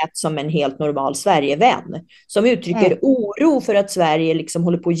Carola lät som en helt normal Sverigevän som uttrycker oro för att Sverige liksom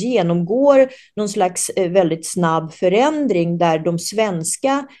håller på att genomgår någon slags väldigt snabb förändring där de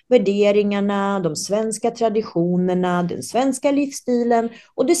svenska värderingarna, de svenska traditionerna, den svenska livsstilen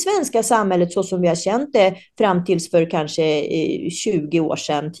och det svenska samhället så som vi har känt det fram tills för kanske 20 år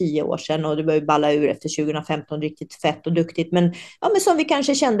sedan, 10 år sedan och det började balla ur efter 2015 riktigt fett och duktigt, men som vi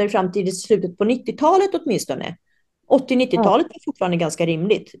kanske kände fram till slutet på 90-talet åtminstone. 80-90-talet är fortfarande ganska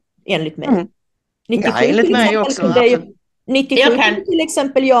rimligt, enligt mig. 97 enligt mig också. 97 till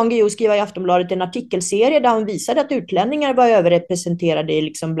exempel Jan Guillou skriva i Aftonbladet en artikelserie där han visade att utlänningar var överrepresenterade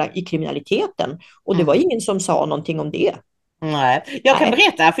liksom i kriminaliteten. Och det var ingen som sa någonting om det. Nej, jag kan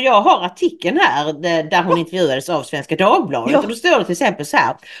berätta för jag har artikeln här där hon intervjuades av Svenska Dagbladet och då står det till exempel så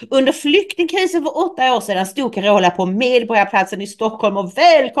här: under flyktingkrisen för 8 år sedan stod Carola på Medborgarplatsen i Stockholm och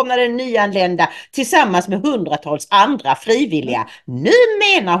välkomnade nyanlända tillsammans med hundratals andra frivilliga. Nu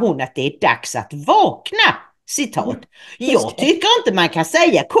menar hon att det är dags att vakna. Citat. Jag tycker inte man kan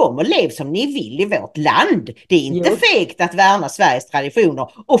säga kom och lev som ni vill i vårt land. Det är inte fegt att värna Sveriges traditioner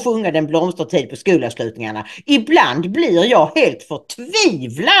och sjunga den blomstertid på skolavslutningarna. Ibland blir jag helt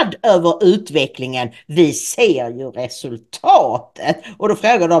förtvivlad över utvecklingen. Vi ser ju resultatet. Och då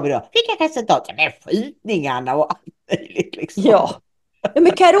frågar de då, vilka resultat? Ja, med skjutningarna och allt möjligt liksom. Ja.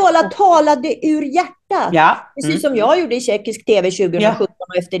 Men Carola talade ur hjärtat. Precis som jag gjorde i tjeckisk tv 2017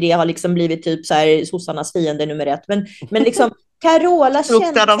 och efter det har liksom blivit typ så här sossarnas fiende nummer 1. Men liksom Carola kände...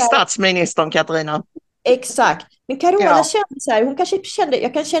 Luktar de statsministern, Katarina? Exakt. Men Carola kände så här, hon kanske kände,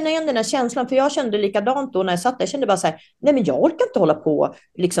 jag kan känna igen den här känslan för jag kände likadant då när jag satt där. Jag kände bara så här, nej men jag orkar inte hålla på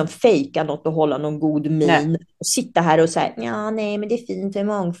liksom fejka något och hålla någon god min och sitta här och säga, ja nej men det är fint med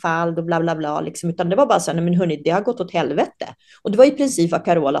mångfald och bla bla bla liksom. Utan det var bara så här, nej men hörni, det har gått åt helvete. Och det var i princip vad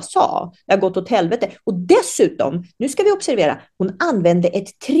Carola sa, det har gått åt helvete. Och dessutom, nu ska vi observera, hon använde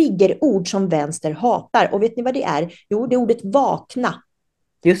ett triggerord som vänster hatar. Och vet ni vad det är? Jo, det är ordet vakna.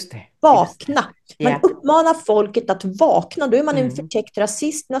 Just det. Vakna. Man uppmanar folket att vakna. Då är man en förtäckt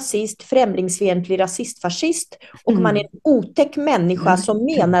rasist, nazist, främlingsfientlig rasist, fascist. Och man är en otäck människa som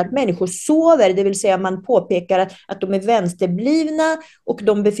menar att människor sover. Det vill säga man påpekar att de är vänsterblivna och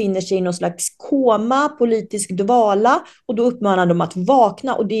de befinner sig i någon slags koma, politisk dvala. Och då uppmanar de att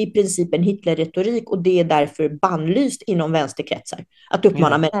vakna. Och det är i princip en Hitler-retorik. Och det är därför bannlyst inom vänsterkretsar. Att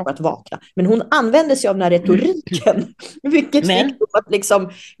uppmana människor att vakna. Men hon använde sig av den här retoriken. Vilket fick dem att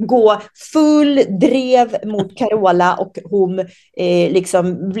liksom gå full drev mot Carola och hon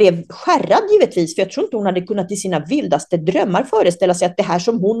liksom blev skärrad givetvis. För jag tror inte hon hade kunnat i sina vildaste drömmar föreställa sig att det här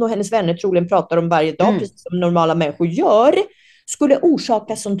som hon och hennes vänner troligen pratar om varje dag, precis som normala människor gör, skulle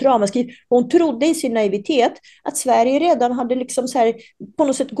orsaka sånt ramaskri. Hon trodde i sin naivitet att Sverige redan hade liksom så här på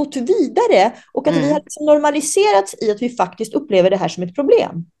något sätt gått vidare och att vi hade liksom normaliserats i att vi faktiskt upplever det här som ett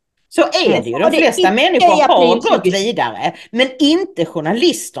problem. Så är det ju. De flesta människor har gått vidare. Men inte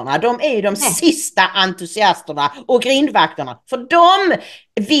journalisterna. De är ju de sista entusiasterna och grindvakterna. För de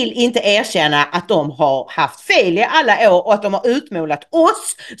vill inte erkänna att de har haft fel i alla år och att de har utmålat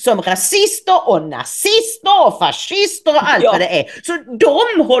oss som rasister och nazister och fascister och allt vad det är. Så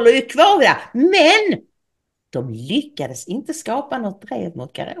de håller ju kvar där. Men de lyckades inte skapa något drev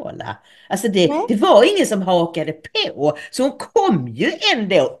mot Carola. Alltså det var ingen som hakade på. Så hon kom ju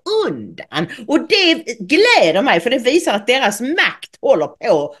ändå undan. Och det gläder mig för det visar att deras makt håller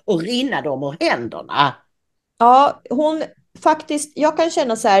på att rinna dem ur händerna. Ja, hon faktiskt, jag kan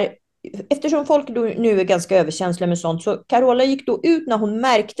känna så här, eftersom folk då, nu är ganska överkänsliga med sånt, så Carola gick då ut när hon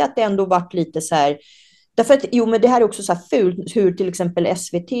märkte att det ändå vart lite så här. Därför att, jo men det här är också så här fult hur till exempel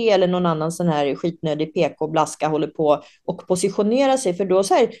SVT eller någon annan sån här skitnödig PK-blaska håller på och positionera sig. För då,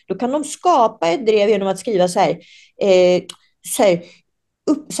 så här, då kan de skapa ett drev genom att skriva så här, så här,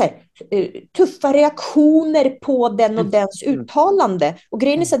 så här, tuffa reaktioner på den och dens uttalande. Och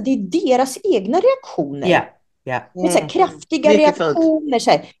grejen är så att det är deras egna reaktioner. Ja. Ja. Det är så här, kraftiga Mycket reaktioner.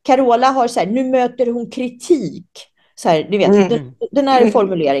 Så här. Carola har så här, nu möter hon kritik. Så här, du vet, den här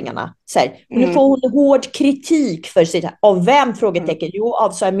formuleringarna. Så här, nu får hon hård kritik för sig. Av vem? Frågetecken. Jo,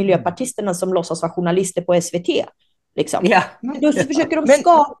 av så här, miljöpartisterna som låtsas vara journalister på SVT. Liksom. Ja. Då försöker de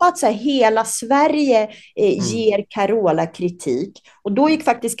skapa att så här, hela Sverige ger Carola kritik. Och då gick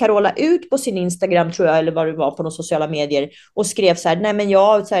faktiskt Carola ut på sin Instagram, tror jag, eller vad det var, på de sociala medier och skrev så här, nej men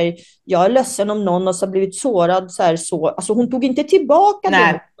jag är ledsen om någon har blivit sårad så här, så. Alltså hon tog inte tillbaka det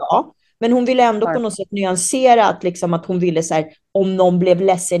hon sa, men hon ville ändå på något sätt nyansera att, liksom, att hon ville så här, om någon blev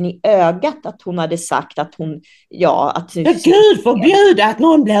ledsen i ögat, att hon hade sagt att hon, ja, att... Ja, Gud förbjuda att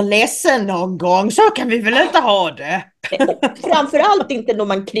någon blir ledsen någon gång, så kan vi väl inte ha det. Framförallt inte när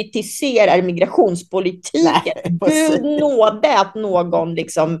man kritiserar migrationspolitiken. Gud nåde att någon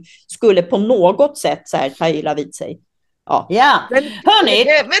liksom skulle på något sätt så här ta illa vid sig. Ja. Men, hörni.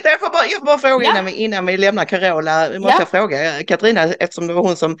 Vänta, jag får bara fråga innan vi lämnar Carola. Måste jag fråga Katerina, eftersom det var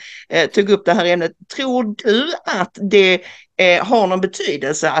hon som tog upp det här ämnet. Tror du att det har någon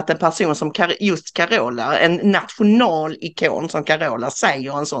betydelse att en person som just Carola, en nationalikon som Carola,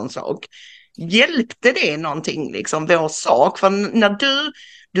 säger en sån sak? Hjälpte det någonting, liksom, vår sak? För när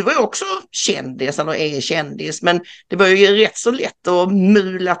du var ju också kändis, eller är kändis, men det var ju rätt så lätt att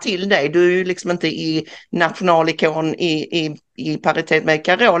mula till dig. Du är ju liksom inte i nationalikon i paritet med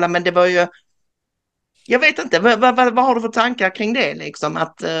Carola, men det var ju, jag vet inte, vad har du för tankar kring det, liksom,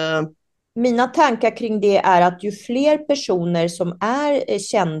 att... Mina tankar kring det är att ju fler personer som är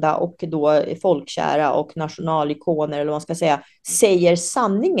kända och då folkkära och nationalikoner, eller vad man ska säga, säger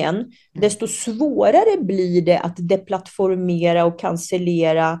sanningen, desto svårare blir det att deplattformera och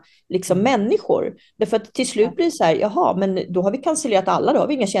cancellera liksom människor. Därför att till slut blir det så här, jaha, men då har vi cancellerat alla, då har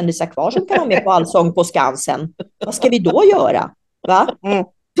vi inga kändisar kvar som kan vara med på Allsång på Skansen. Vad ska vi då göra? Va?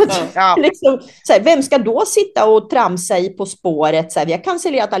 Ja. Liksom, så här, vem ska då sitta och tramsa i På spåret? Så här, vi har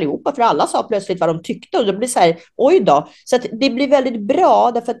cancellerat allihopa för alla sa plötsligt vad de tyckte och det blir så här, oj då. Så att det blir väldigt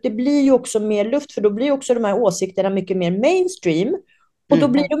bra därför att det blir ju också mer luft, för då blir också de här åsikterna mycket mer mainstream. Och då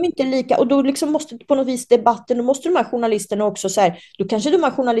blir de inte lika, och då liksom måste på något vis debatten, då måste de här journalisterna också så här, då kanske de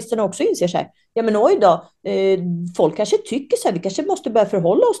här journalisterna också inser så här, ja men oj då, folk kanske tycker så här, vi kanske måste börja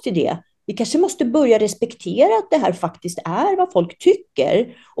förhålla oss till det. Vi kanske måste börja respektera att det här faktiskt är vad folk tycker.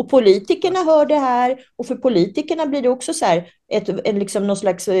 Och politikerna hör det här. Och för politikerna blir det också så här liksom någon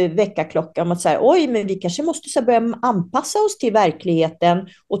slags väckarklocka om att säga, oj, men vi kanske måste så här börja anpassa oss till verkligheten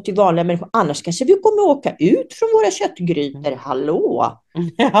och till vanliga människor. Annars kanske vi kommer att åka ut från våra köttgrytor. Hallå!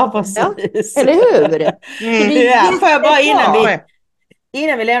 Ja, precis. Ja, eller hur? Ja, får jag bara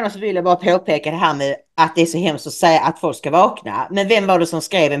innan vi lämnar så vill jag bara påpeka det här med att det är så hemskt att säga att folk ska vakna. Men vem var det som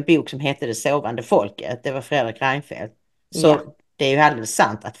skrev en bok som hette Det sovande folket? Det var Fredrik Reinfeldt. Så det är ju alldeles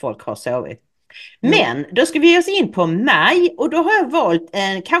sant att folk har sovit. Men då ska vi ge oss in på maj, och då har jag valt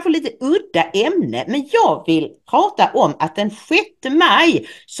en kanske lite udda ämne. Men jag vill prata om att den 6 maj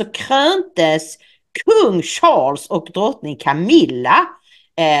så kröntes kung Charles och drottning Camilla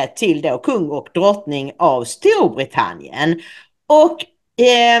till då kung och drottning av Storbritannien. Och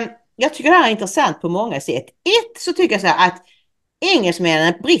jag tycker det här är intressant på många sätt. Så tycker jag så här att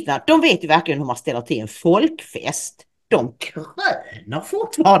engelsmännen, britterna, de vet ju verkligen hur man ställer till en folkfest. De krönar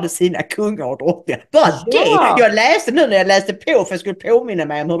fortfarande sina kungar och drottningar. Bara det. Jag läste nu när jag läste på, för jag skulle påminna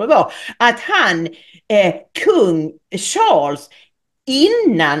mig om hur det var, att han, kung Charles,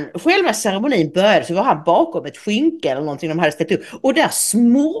 innan själva ceremonin började så var han bakom ett skynke eller någonting de hade ställt upp. Och där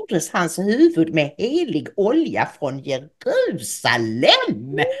smordes hans huvud med helig olja från Jerusalem.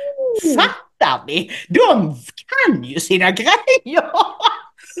 Fattar ni? De kan ju sina grejer.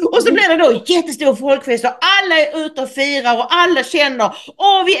 Och så blir det då jättestor folkfest och alla är ute och firar och alla känner,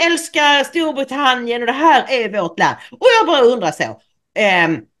 vi älskar Storbritannien och det här är vårt land. Och jag bara undrar så,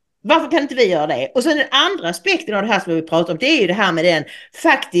 varför kan inte vi göra det? Och sen den andra aspekten av det här som vi pratar om, det är ju det här med den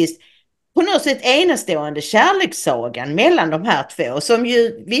faktiskt på något sätt enastående kärlekssagan mellan de här två, som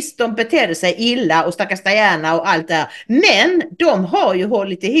ju, visst, de betedde sig illa och stackars Diana och allt det här, men de har ju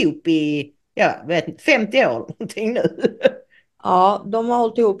hållit ihop i 50 år någonting nu. Ja, de har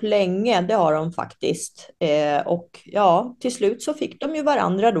hållit ihop länge, det har de faktiskt. Och ja, till slut så fick de ju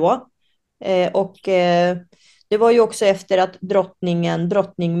varandra då. Och Det var ju också efter att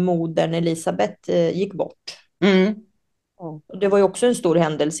drottningmodern Elisabeth gick bort. Mm. Och det var ju också en stor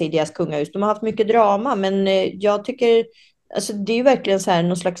händelse i deras kungahus. De har haft mycket drama, men jag tycker, alltså det är ju verkligen så här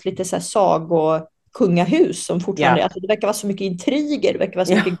någon slags lite så här kungahus som fortfarande, Ja. alltså det verkar vara så mycket intriger, det verkar vara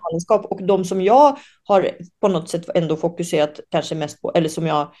så Ja. mycket galenskap. Och de som jag har på något sätt ändå fokuserat kanske mest på, eller som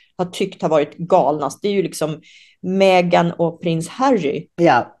jag har tyckt har varit galnast, det är ju liksom Meghan och prins Harry.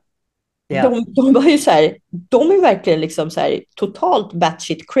 Ja. Ja. De var ju så här, de är verkligen liksom så här totalt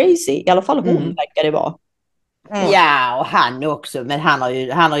batshit crazy. I alla fall hon verkar det vara. Ja, och han också, men han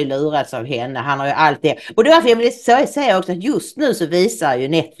har ju lurats av henne, han har ju allt det. Och därför jag vill säga också att just nu så visar ju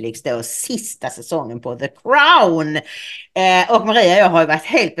Netflix då sista säsongen på The Crown. Och Maria och jag har ju varit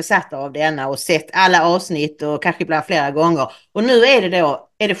helt besatta av denna och sett alla avsnitt och kanske ibland flera gånger. Och nu är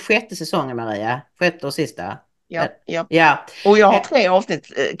det 6:e säsongen, Maria? 6:e och sista? Ja. Och jag har 3 avsnitt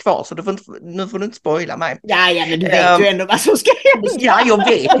kvar, så nu får du inte spoila mig. Ja, men du vet ju ändå vad som ska hända. Ja, jag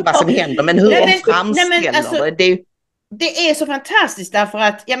vet ju vad som händer, men hur de framställer det. Det är så fantastiskt därför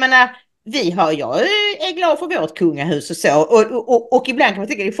att, jag menar, jag är glad för vårt kungahus och så. Och ibland kan man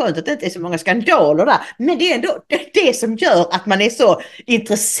tycka det är skönt att det inte är så många skandaler där. Men det är ändå det som gör att man är så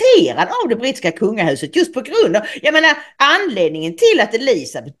intresserad av det brittiska kungahuset. Just på grund av, jag menar, anledningen till att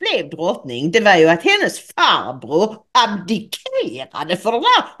Elisabeth blev drottning, det var ju att hennes farbror abdikerade för den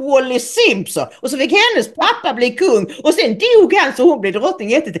här Wally Simpson. Och så fick hennes pappa bli kung. Och sen dog han så hon blev drottning.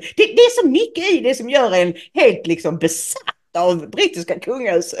 Det är så mycket i det som gör en helt liksom besatt av brittiska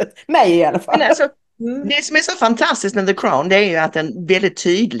kungahuset, mig i alla fall. Men alltså, det som är så fantastiskt med The Crown, det är ju att den väldigt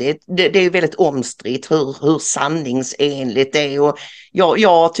tydligt, det är ju väldigt omstritt hur sanningsenligt det är, och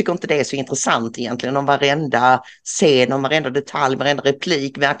jag tycker inte det är så intressant egentligen om varenda scen, om varenda detalj, varenda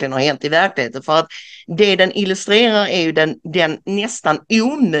replik verkligen har hänt i verkligheten, för att det den illustrerar är ju den nästan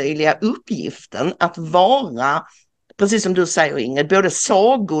omöjliga uppgiften att vara, precis som du säger Ingrid, både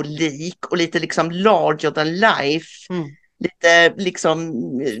sagolik och lite liksom larger than life. Lite liksom,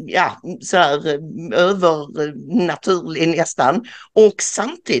 ja, så här övernaturlig nästan. Och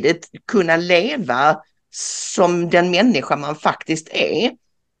samtidigt kunna leva som den människa man faktiskt är.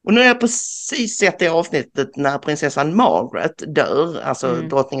 Och nu har jag precis sett det avsnittet när prinsessan Margaret dör, alltså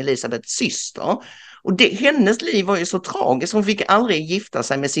drottning Elisabeths syster. Och hennes liv var ju så tragiskt. Hon fick aldrig gifta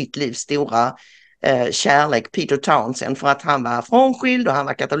sig med sitt livs stora kärlek, Peter Townsend, för att han var frånskild och han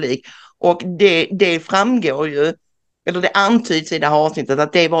var katolik. Och det framgår ju, eller det antyds i det här avsnittet,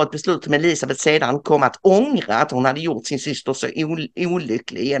 att det var ett beslut som Elisabeth sedan kom att ångra, att hon hade gjort sin syster så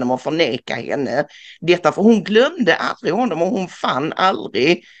olycklig genom att förneka henne detta, för hon glömde aldrig honom och hon fann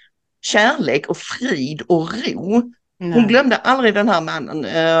aldrig kärlek och frid och ro. Hon glömde aldrig den här mannen.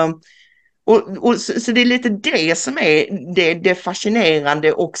 Så det är lite det som är det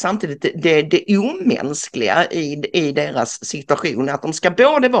fascinerande och samtidigt det omänskliga i deras situation, att de ska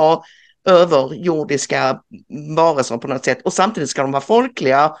både vara överjordiska varelser på något sätt och samtidigt ska de vara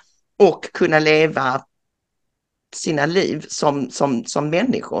folkliga och kunna leva sina liv som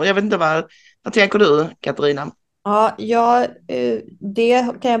människor. Jag vet inte vad tänker du, Katerina? Ja, det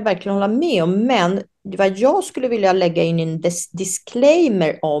kan jag verkligen hålla med om, men vad jag skulle vilja lägga in en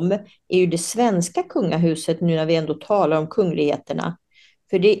disclaimer om är ju det svenska kungahuset, nu när vi ändå talar om kungligheterna.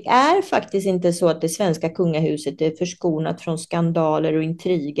 För det är faktiskt inte så att det svenska kungahuset är förskonat från skandaler och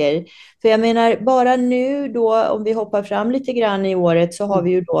intriger. För jag menar, bara nu då, om vi hoppar fram lite grann i året, så har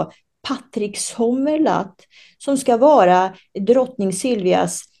vi ju då Patrik Sommerlath som ska vara drottning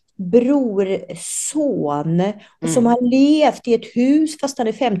Silvias brorson och som har levt i ett hus fast han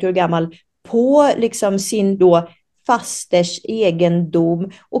är 50 år gammal på liksom sin då fasters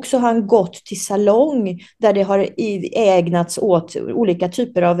egendom, och så har han gått till salong där det har ägnats åt olika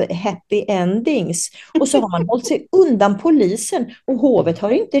typer av happy endings, och så har man hållit sig undan polisen och hovet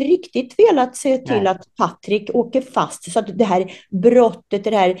har inte riktigt velat se till att Patrik åker fast, så att det här brottet,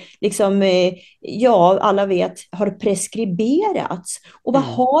 det här liksom, ja, alla vet, har preskriberats. Och vad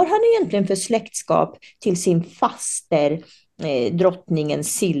har han egentligen för släktskap till sin faster drottningen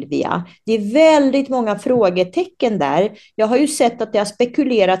Silvia? Det är väldigt många frågetecken där. Jag har ju sett att det har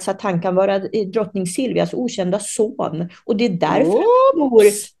spekulerats att han kan vara drottning Silvias okända son, och det är därför han bor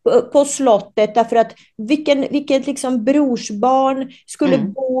på slottet, därför att vilket liksom brorsbarn skulle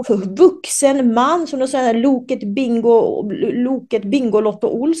bo, vuxen man som Loket Bingolotto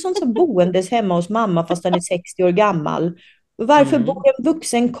Olsson som boendes hemma hos mamma fast han är 60 år gammal. Varför bor en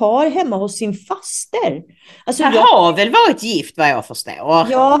vuxen karl hemma hos sin faster? Alltså, han har väl varit gift, vad jag förstår.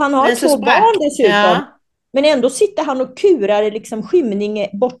 Ja, han har 2 barn dessutom. Ja. Men ändå sitter han och kurar liksom skymning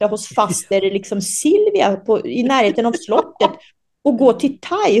borta hos faster liksom Silvia i närheten av slottet. och gå till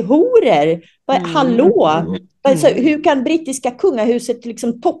thai-horor. Hallå? Alltså, hur kan brittiska kungahuset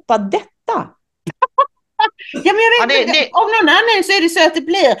liksom toppa detta? Ja, men jag vet inte, av någon anledning så är det så att det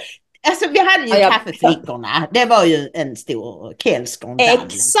blir... Alltså vi hade ju kaffeflickorna. Det var ju en stor källskandal.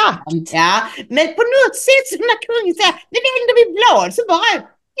 Exakt! Ja, men på något sätt så när kungen säger det vänder vi blad så bara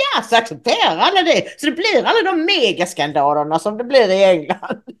så accepterar alla det. Så det blir alla de megaskandalerna som det blir i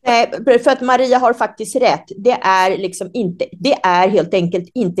England. Nej, för att Maria har faktiskt rätt. Det är helt enkelt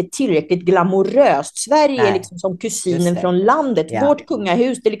inte tillräckligt glamoröst. Sverige är liksom som kusinen från landet. Ja. Vårt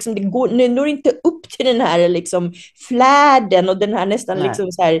kungahus, det når inte upp till den här liksom fläden och den här nästan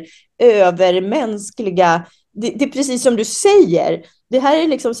liksom så här övermänskliga. Det är precis som du säger. Det här är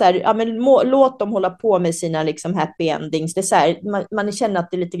liksom så här, ja, men låt dem hålla på med sina liksom happy endings. Det är så här, man känner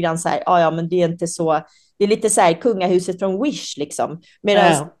att det är lite grann så här, ja men det är inte så, det är lite så här kungahuset från Wish liksom.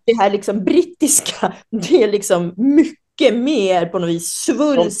 Medan det här liksom brittiska, det är liksom mycket mer på något vis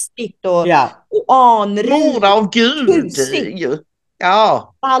svulstigt och anrikt. Mord av Gud ju.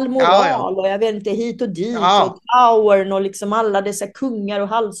 Ja. All moral och jag vet inte hit och dit och Towern och liksom alla dessa kungar och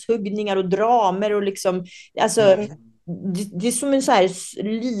halshuggningar och dramer och liksom, alltså det är som en så här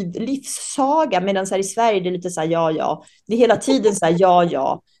livssaga, medan så här i Sverige det är lite så här det är hela tiden så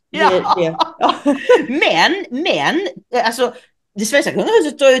här Men alltså det svenska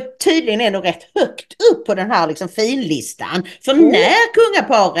kungahuset står ju tydligen ändå rätt högt upp på den här liksom finlistan. För när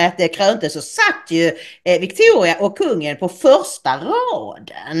kungaparet krönte så satt ju Victoria och kungen på första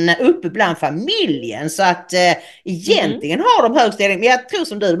raden uppe bland familjen. Så att egentligen har de hög ställning. Men jag tror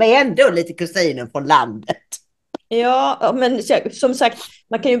som du, de är ändå lite kusinen från landet. Ja, men som sagt,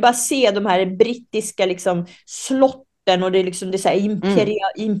 man kan ju bara se de här brittiska liksom slotten och det är liksom det är så här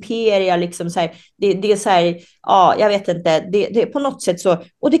imperia liksom så här, det är så här, ja, jag vet inte, det är på något sätt så,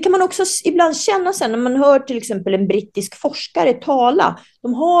 och det kan man också ibland känna sen när man hör till exempel en brittisk forskare tala.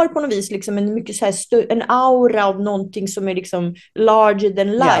 De har på något vis liksom en mycket så här en aura av någonting som är liksom larger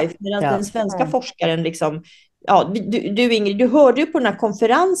than life, medan den svenska forskaren liksom, ja, du Ingrid, du hörde ju på den här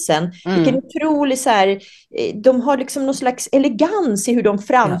konferensen, vilken otrolig så här, de har liksom någon slags elegans i hur de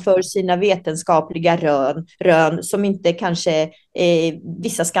framför sina vetenskapliga rön som inte kanske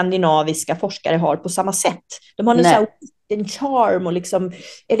vissa skandinaviska forskare har på samma sätt. De har en charm och liksom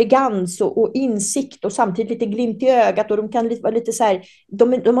elegans och insikt och samtidigt lite glimt i ögat, och de kan vara lite så här,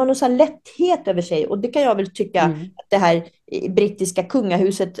 de har någon så här lätthet över sig, och det kan jag väl tycka att det här brittiska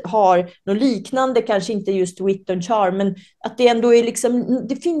kungahuset har något liknande, kanske inte just wit and charm, men att det ändå är liksom,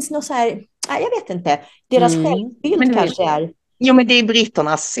 det finns något så här, jag vet inte, deras självbild kanske är. Jo, men det är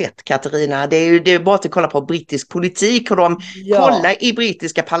britternas sätt, Katerina. Det är bara att kolla på brittisk politik, hur de kollar i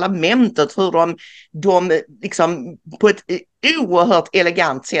brittiska parlamentet, hur de liksom på ett oerhört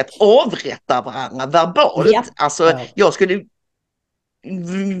elegant sätt avrättar varandra verbalt. Ja. Alltså, jag skulle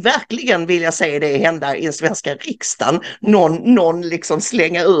verkligen vilja se det hända i den svenska riksdagen. Någon liksom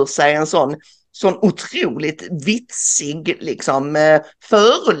slänga ur sig en sån otroligt vitsig liksom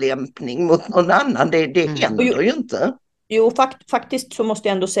förolämpning mot någon annan. Det händer ju inte. Jo, faktiskt så måste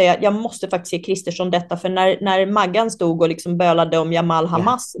jag ändå säga, jag måste faktiskt ge Kristersson detta, för när Maggan stod och liksom bölade om Jamal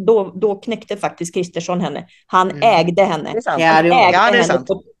Hamas, då knäckte faktiskt Kristersson henne. Han ägde henne. Han ägde henne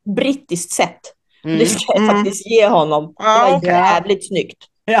på ett brittiskt sätt. Det ska jag faktiskt ge honom. Det var jävligt snyggt.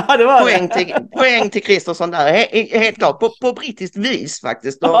 Ja, det var poäng till Kristersson där. Helt klart, på brittiskt vis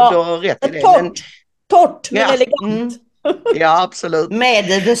faktiskt. Du har rätt i det. Torrt men elegant. Ja, absolut.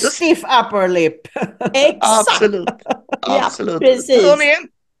 Med the stiff upper lip. Exakt. Absolut. Ja, precis. Hörrni,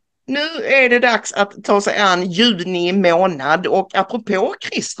 nu är det dags att ta sig an juni månad, och apropå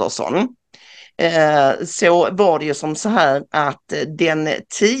Kristersson så var det ju som så här att den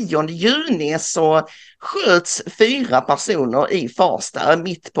 10 juni så sköts 4 personer i Farsta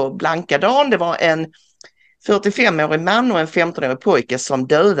mitt på blanka dagen. Det var en 45-årig man och en 15-årig pojke som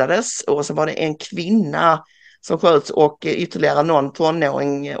dödades, och så var det en kvinna som sköts och ytterligare någon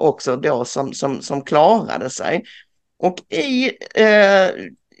tonåring också då som klarade sig. Och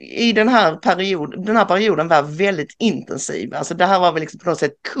i den här perioden var väldigt intensiv. Alltså det här var väl liksom på något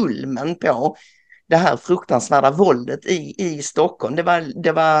sätt kulmen på det här fruktansvärda våldet i Stockholm. Det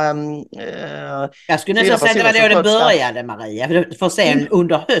var jag skulle nästan säga att det var då det började, Maria. För sen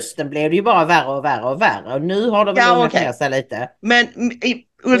under hösten blev det ju bara värre och värre och värre. Och nu har det väl lugnat ner sig lite. Men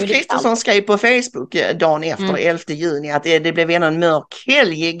Ulf Kristersson skrev på Facebook dagen efter 11 juni att det blev en mörk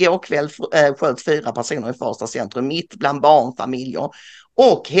helg. Igår kväll sköt 4 personer i Farsta centrum mitt bland barnfamiljer.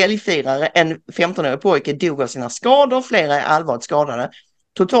 Och helgfirare, en 15-årig pojke, dog av sina skador. Flera är allvarligt skadade.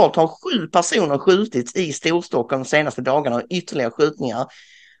 Totalt har 7 personer skjutits i Storstockholm de senaste dagarna, och ytterligare skjutningar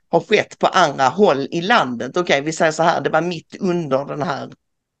har skett på andra håll i landet. Okej, vi säger så här, det var mitt under den här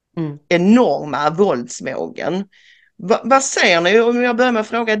enorma våldsvågen. Vad säger ni, om jag börjar med att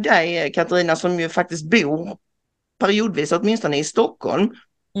fråga dig, Katerina, som ju faktiskt bor periodvis åtminstone i Stockholm.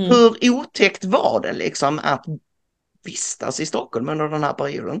 Hur otäckt var det liksom att vistas i Stockholm under den här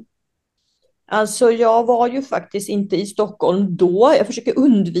perioden? Alltså jag var ju faktiskt inte i Stockholm då. Jag försöker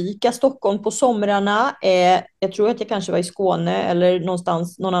undvika Stockholm på somrarna. Jag tror att jag kanske var i Skåne eller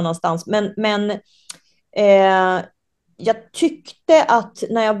någon annanstans. Men jag tyckte att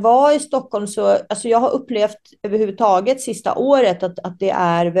när jag var i Stockholm så, alltså jag har upplevt överhuvudtaget sista året att det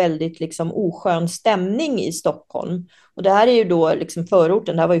är väldigt liksom oskön stämning i Stockholm. Och det här är ju då liksom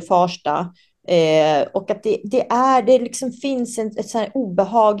förorten, det här var ju Farsta. Och att det liksom finns ett sånt här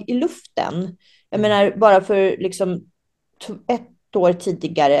obehag i luften. Jag menar, bara för liksom ett år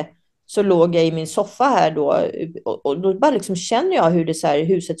tidigare så låg jag i min soffa här då och då bara liksom känner jag hur det så här,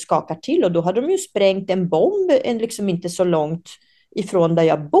 huset skakar till, och då hade de ju sprängt en bomb liksom inte så långt ifrån där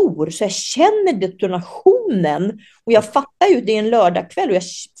jag bor, så jag känner detonationen och jag fattar ju, det är en lördagkväll och jag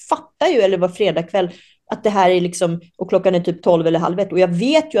fattar ju, eller var fredagkväll, att det här är liksom, och klockan är typ 12 eller halv 1, och jag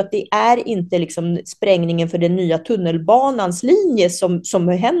vet ju att det är inte liksom sprängningen för den nya tunnelbanans linje som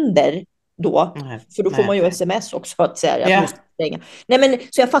händer då, för då får man ju sms också att säga att nu ska stänga. Nej, men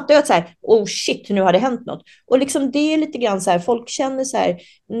så jag fattar ju att så här, oh shit, nu har det hänt något. Och liksom det är lite grann så här, folk känner så här,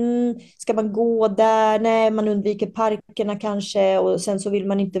 ska man gå där? Nej, man undviker parkerna kanske, och sen så vill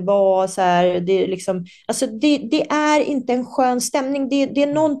man inte vara så här, det är liksom, alltså det är inte en skön stämning, det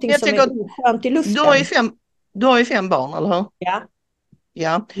är någonting som är oskönt i luften. Du har ju 5 barn, eller hur?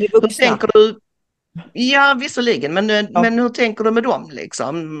 Ja. Hur tänker du? Ja, visserligen, men hur tänker du med dem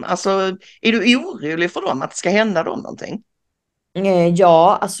liksom? Alltså, är du orolig för dem, att det ska hända dem någonting?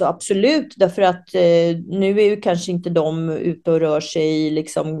 Ja, alltså absolut, därför att nu är ju kanske inte de ute och rör sig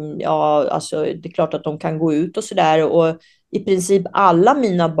liksom, ja, alltså det är klart att de kan gå ut och sådär, och i princip alla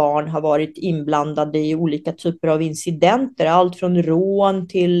mina barn har varit inblandade i olika typer av incidenter, allt från rån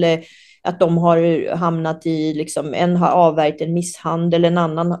till att de har hamnat i, liksom, en har avvärjt en misshandel, en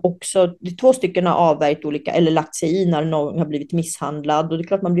annan också, 2 stycken har avvärjt olika, eller lagt sig i när någon har blivit misshandlad, och det är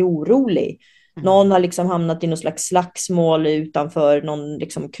klart man blir orolig. Någon har liksom hamnat i någon slags slagsmål utanför någon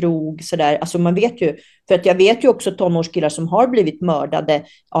liksom krog sådär. Alltså man vet ju, för att jag vet ju också tonårskillar som har blivit mördade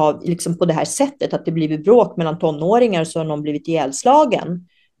av, liksom på det här sättet, att det blivit bråk mellan tonåringar, så har någon blivit ihjälslagen.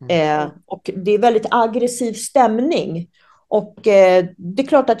 Och det är väldigt aggressiv stämning. Och det är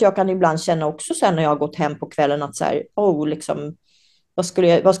klart att jag kan ibland känna också så här, när jag har gått hem på kvällen, att så här, liksom,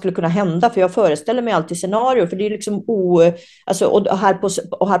 vad skulle kunna hända? För jag föreställer mig alltid scenarier, för det är liksom alltså, och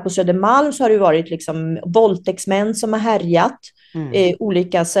här på Södermalm så har det varit liksom våldtäktsmän som har härjat,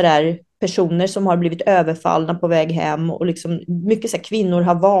 olika sådär personer som har blivit överfallna på väg hem, och liksom mycket så här, kvinnor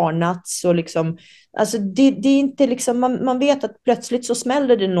har varnats, och liksom, alltså det är inte liksom, man vet att plötsligt så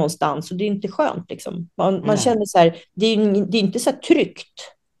smäller det någonstans, och det är inte skönt liksom. Man känner så här, det är inte så här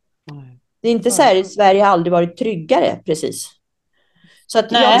tryggt. Det är inte så här, Sverige har aldrig varit tryggare precis. Så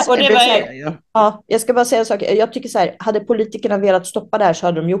att jag ska bara säga en sak. Jag tycker så här, hade politikerna velat stoppa det här så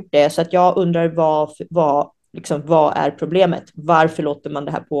hade de gjort det. Så att jag undrar vad är problemet? Varför låter man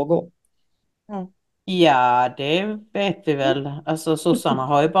det här pågå? Ja, det vet vi väl. Alltså sossarna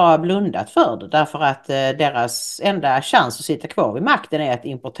har ju bara blundat för det, därför att deras enda chans att sitta kvar vid makten är att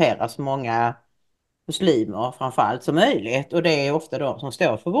importera så många muslimer framförallt som möjligt, och det är ofta de som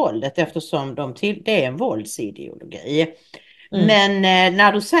står för våldet, eftersom det är en våldsideologi. Men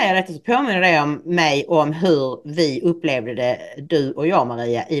när du säger detta så påminner det om mig om hur vi upplevde det, du och jag,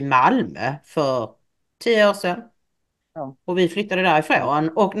 Maria, i Malmö för 10 år sedan. Och vi flyttade därifrån,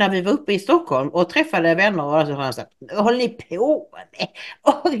 och när vi var uppe i Stockholm och träffade vänner och så sa vad håller ni på med?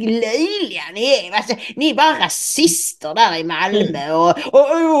 Åh, löjliga ni är. Alltså, ni är bara rasister där i Malmö,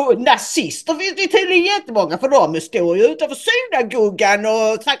 och nazister finns det tydligen jättemånga, för de står ju utanför synagogan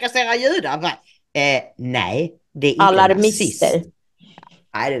och trakasserar judar. Nej, det är inte alarmister.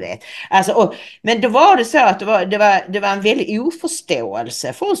 Nej, du vet. Alltså, men då var det så att det var en väldig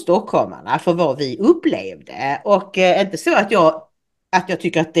oförståelse från stockholmarna för vad vi upplevde. Och inte så att jag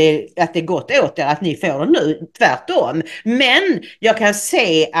tycker att det gått åt er att ni får det nu, tvärtom. Men jag kan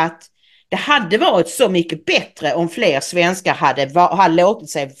se att det hade varit så mycket bättre om fler svenskar hade låtit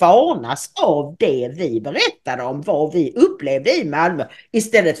sig varnas av det vi berättade om, vad vi upplevde i Malmö,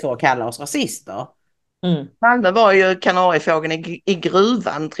 istället för att kalla oss rasister. Malmö var ju kanariefågeln i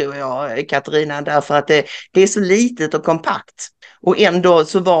gruvan, tror jag, Katerina, därför att det är så litet och kompakt. Och ändå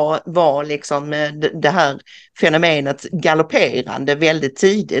så var liksom det här fenomenet galopperande väldigt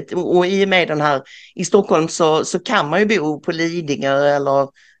tidigt. Och i och med den här, i Stockholm så kan man ju bo på Lidingö, eller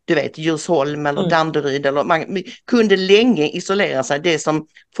du vet, Djursholm eller Danderyd, eller man kunde länge isolera sig, det som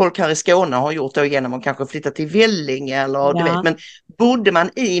folk här i Skåne har gjort då genom att kanske flytta till Vellinge eller du vet, men bodde man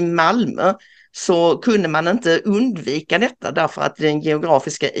i Malmö så kunde man inte undvika detta därför att den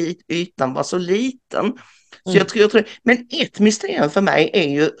geografiska ytan var så liten. Så jag tror, men ett mysterium för mig är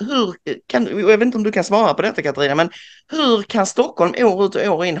ju jag vet inte om du kan svara på detta Katarina, men hur kan Stockholm år ut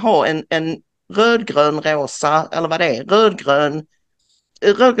och år in ha en rödgrön rosa, eller vad det är,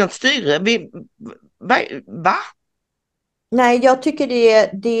 rödgrönt styre? Va? Nej, jag tycker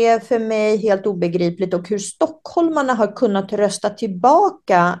det är för mig helt obegripligt, och hur stockholmarna har kunnat rösta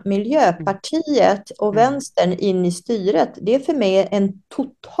tillbaka Miljöpartiet och vänstern in i styret. Det är för mig en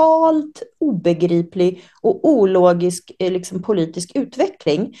totalt obegriplig och ologisk liksom, politisk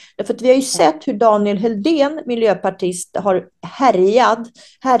utveckling. Därför att vi har ju sett hur Daniel Helldén, miljöpartist, har härjat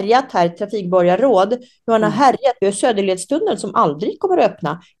här, trafikborgarråd, hur han har härjat vid Söderledstunneln som aldrig kommer att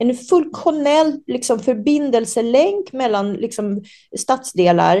öppna. En funktionell liksom, förbindelselänk mellan liksom,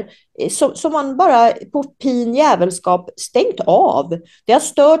 stadsdelar som man bara på pin jävelskap stängt av. Det har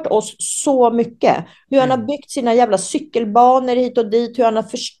stört oss så mycket. Hur han har byggt sina jävla cykelbanor hit och dit, hur han har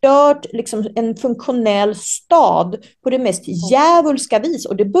förstört liksom, en funktionell stad på det mest djävulska vis.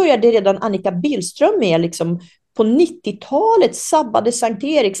 Och det började redan Annika Billström med liksom, på 90-talet, sabbade Sankt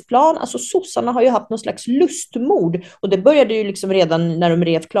Eriksplan. Alltså sossarna har ju haft någon slags lustmord. Och det började ju liksom redan när de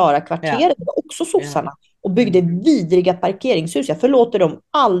rev Klara kvarteret. Det var också sossarna. Och byggde vidriga parkeringshus. Jag förlåter dem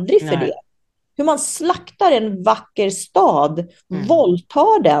aldrig för det. Hur man slaktar en vacker stad,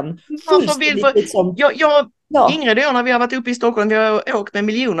 våldtar den. Liksom, Ingrid och jag, när vi har varit uppe i Stockholm, vi har åkt med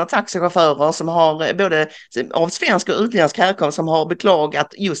miljoner taxichaufförer som har både av svensk och utländsk härkomst som har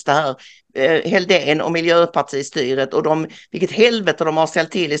beklagat just det här Helldén och miljöpartistyret och vilket helvete de har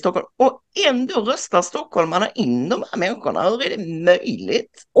ställt till i Stockholm. Och ändå röstar stockholmarna in de här människorna. Hur är det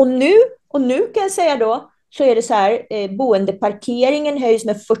möjligt? Och nu kan jag säga då, så är det så här, boendeparkeringen höjs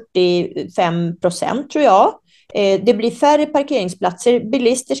med 45% tror jag. Det blir färre parkeringsplatser.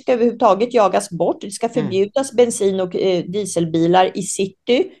 Bilister ska överhuvudtaget jagas bort. Det ska förbjudas bensin- och dieselbilar i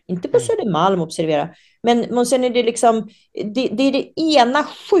city. Inte på Södermalm, observera. Men sen är det liksom, det är det ena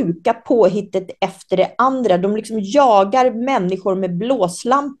sjuka påhittet efter det andra. De liksom jagar människor med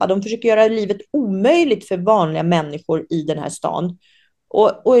blåslampa. De försöker göra livet omöjligt för vanliga människor i den här stan.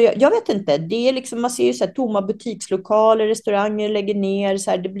 Och jag vet inte, det är liksom, man ser ju så här, tomma butikslokaler, restauranger lägger ner,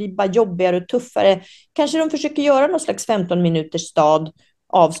 så här, det blir bara jobbigare och tuffare. Kanske de försöker göra någon slags 15 minuters stad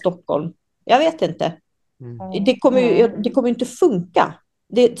av Stockholm. Jag vet inte. Det kommer ju inte funka.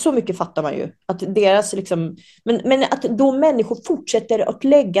 Så mycket fattar man ju. Att deras liksom, men att då människor fortsätter att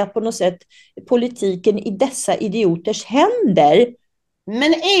lägga på något sätt politiken i dessa idioters händer.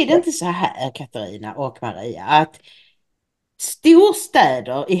 Men är det inte så här, Katerina och Maria, att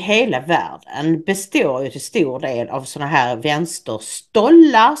storstäder i hela världen består ju till stor del av såna här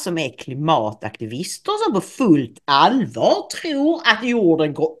vänsterstollar som är klimataktivister som på fullt allvar tror att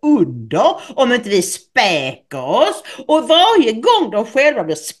jorden går under om inte vi späker oss. Och varje gång de själva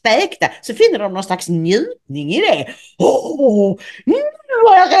blir späkta så finner de någon slags njutning i det. Nu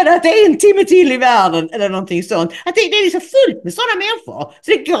har jag räddat 1 timme till i världen eller någonting sånt. Att det är så fullt med sådana människor.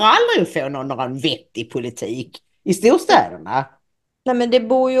 Så det går aldrig att få någon vettig politik i storstäderna. Nej, men det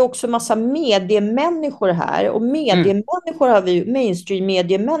bor ju också massa mediemänniskor här, och mediemänniskor har vi ju,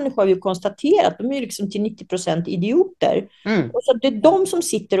 mainstream-mediemänniskor har vi ju konstaterat, de är ju liksom till 90% idioter. Och så det är de som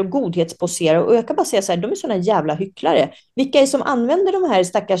sitter och godhetsposerar, och jag kan bara säga så här, de är såna jävla hycklare. Vilka är det som använder de här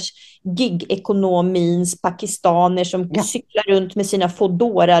stackars gig-ekonomins pakistaner som cyklar runt med sina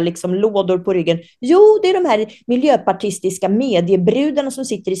Fodora liksom lådor på ryggen? Jo, det är de här miljöpartistiska mediebrudarna som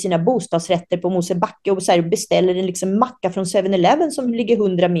sitter i sina bostadsrätter på Mosebacke och så här beställer en liksom macka från 7-Eleven som ligger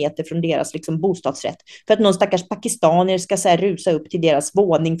 100 meter från deras liksom bostadsrätt, för att någon stackars pakistanier ska så här rusa upp till deras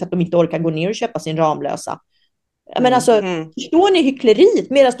våning för att de inte orkar gå ner och köpa sin Ramlösa. Men alltså, förstår ni hyckleriet?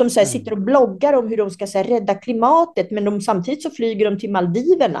 Medan de så här sitter och bloggar om hur de ska så här rädda klimatet, men samtidigt så flyger de till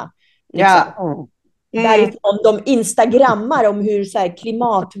Maldiverna. Liksom. Därifrån de instagrammar om hur så här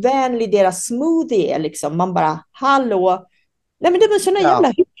klimatvänlig deras smoothie är. Liksom. Man bara, hallå? Nej, men det är såna jävla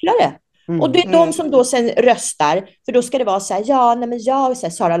hycklare. Och det är de som då sen röstar, för då ska det vara så här, jag så här,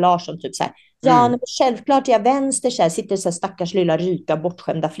 Sara Larsson typ så här, men självklart är jag vänster, så här, sitter så här stackars lilla ryka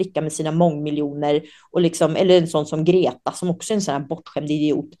bortskämda flicka med sina mångmiljoner och liksom, eller en sån som Greta som också är en sån här bortskämd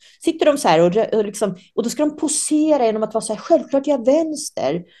idiot. Sitter de så här och liksom, och då ska de posera genom att vara så här, självklart är jag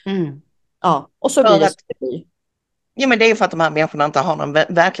vänster. Ja, och så blir det så det blir. Ja, men det är för att de här människorna inte har någon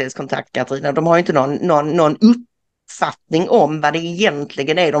verklighetskontakt, Katarina. De har ju inte någon uppfattning om vad det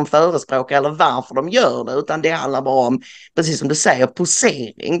egentligen är de förespråkar eller varför de gör det, utan det handlar bara om, precis som du säger,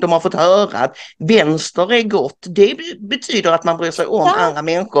 posering. De har fått höra att vänster är gott. Det betyder att man bryr sig om andra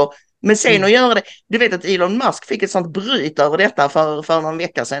människor. Men sen att göra det, du vet att Elon Musk fick ett sånt bryt över detta för någon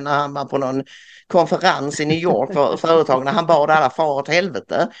vecka sedan när han var på någon konferens i New York för företag, när han bad alla far åt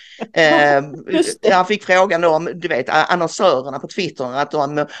helvete. Han fick frågan om, du vet, annonsörerna på Twitter att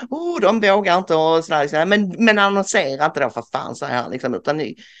de vågar inte och sådär, men annonsera inte då för fan så här liksom, utan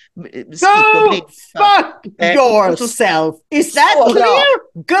ni Go fuck yourself! Is that clear?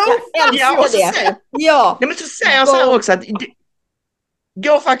 Go fuck yourself! Ja. Nej, men så säger han så här också att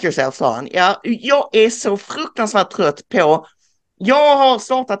go fuck yourself, sa han. Ja, jag är så fruktansvärt trött på. Jag har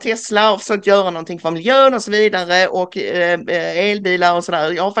startat Tesla och försökt göra någonting för miljön och så vidare och elbilar och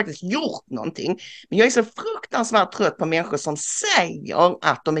sådär. Jag har faktiskt gjort någonting. Men jag är så fruktansvärt trött på människor som säger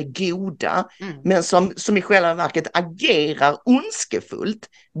att de är goda men som i själva verket agerar ondskefullt.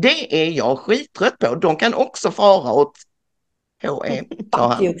 Det är jag skittrött på. De kan också fara åt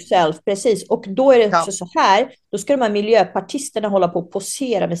Fuck yourself, precis. Och då är det också så här, då ska de här miljöpartisterna hålla på och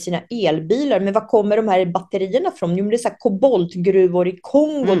posera med sina elbilar. Men var kommer de här batterierna från? Jo, det är så här koboltgruvor i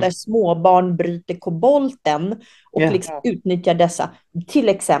Kongo där småbarn bryter kobolten och liksom utnyttjar dessa, till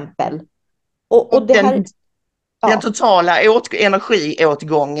exempel. Och det här... Den totala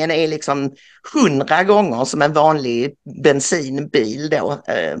energiåtgången är liksom 100 gånger som en vanlig bensinbil då.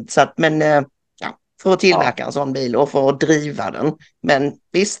 Så att, för att tillverka en sån bil och för att driva den. Men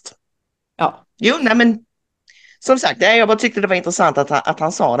visst. Ja. Jo, nej men som sagt, jag bara tyckte det var intressant att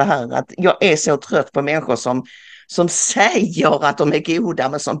han sa det här, att jag är så trött på människor som säger att de är goda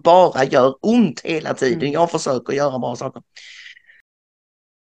men som bara gör ont hela tiden. Jag försöker göra bra saker.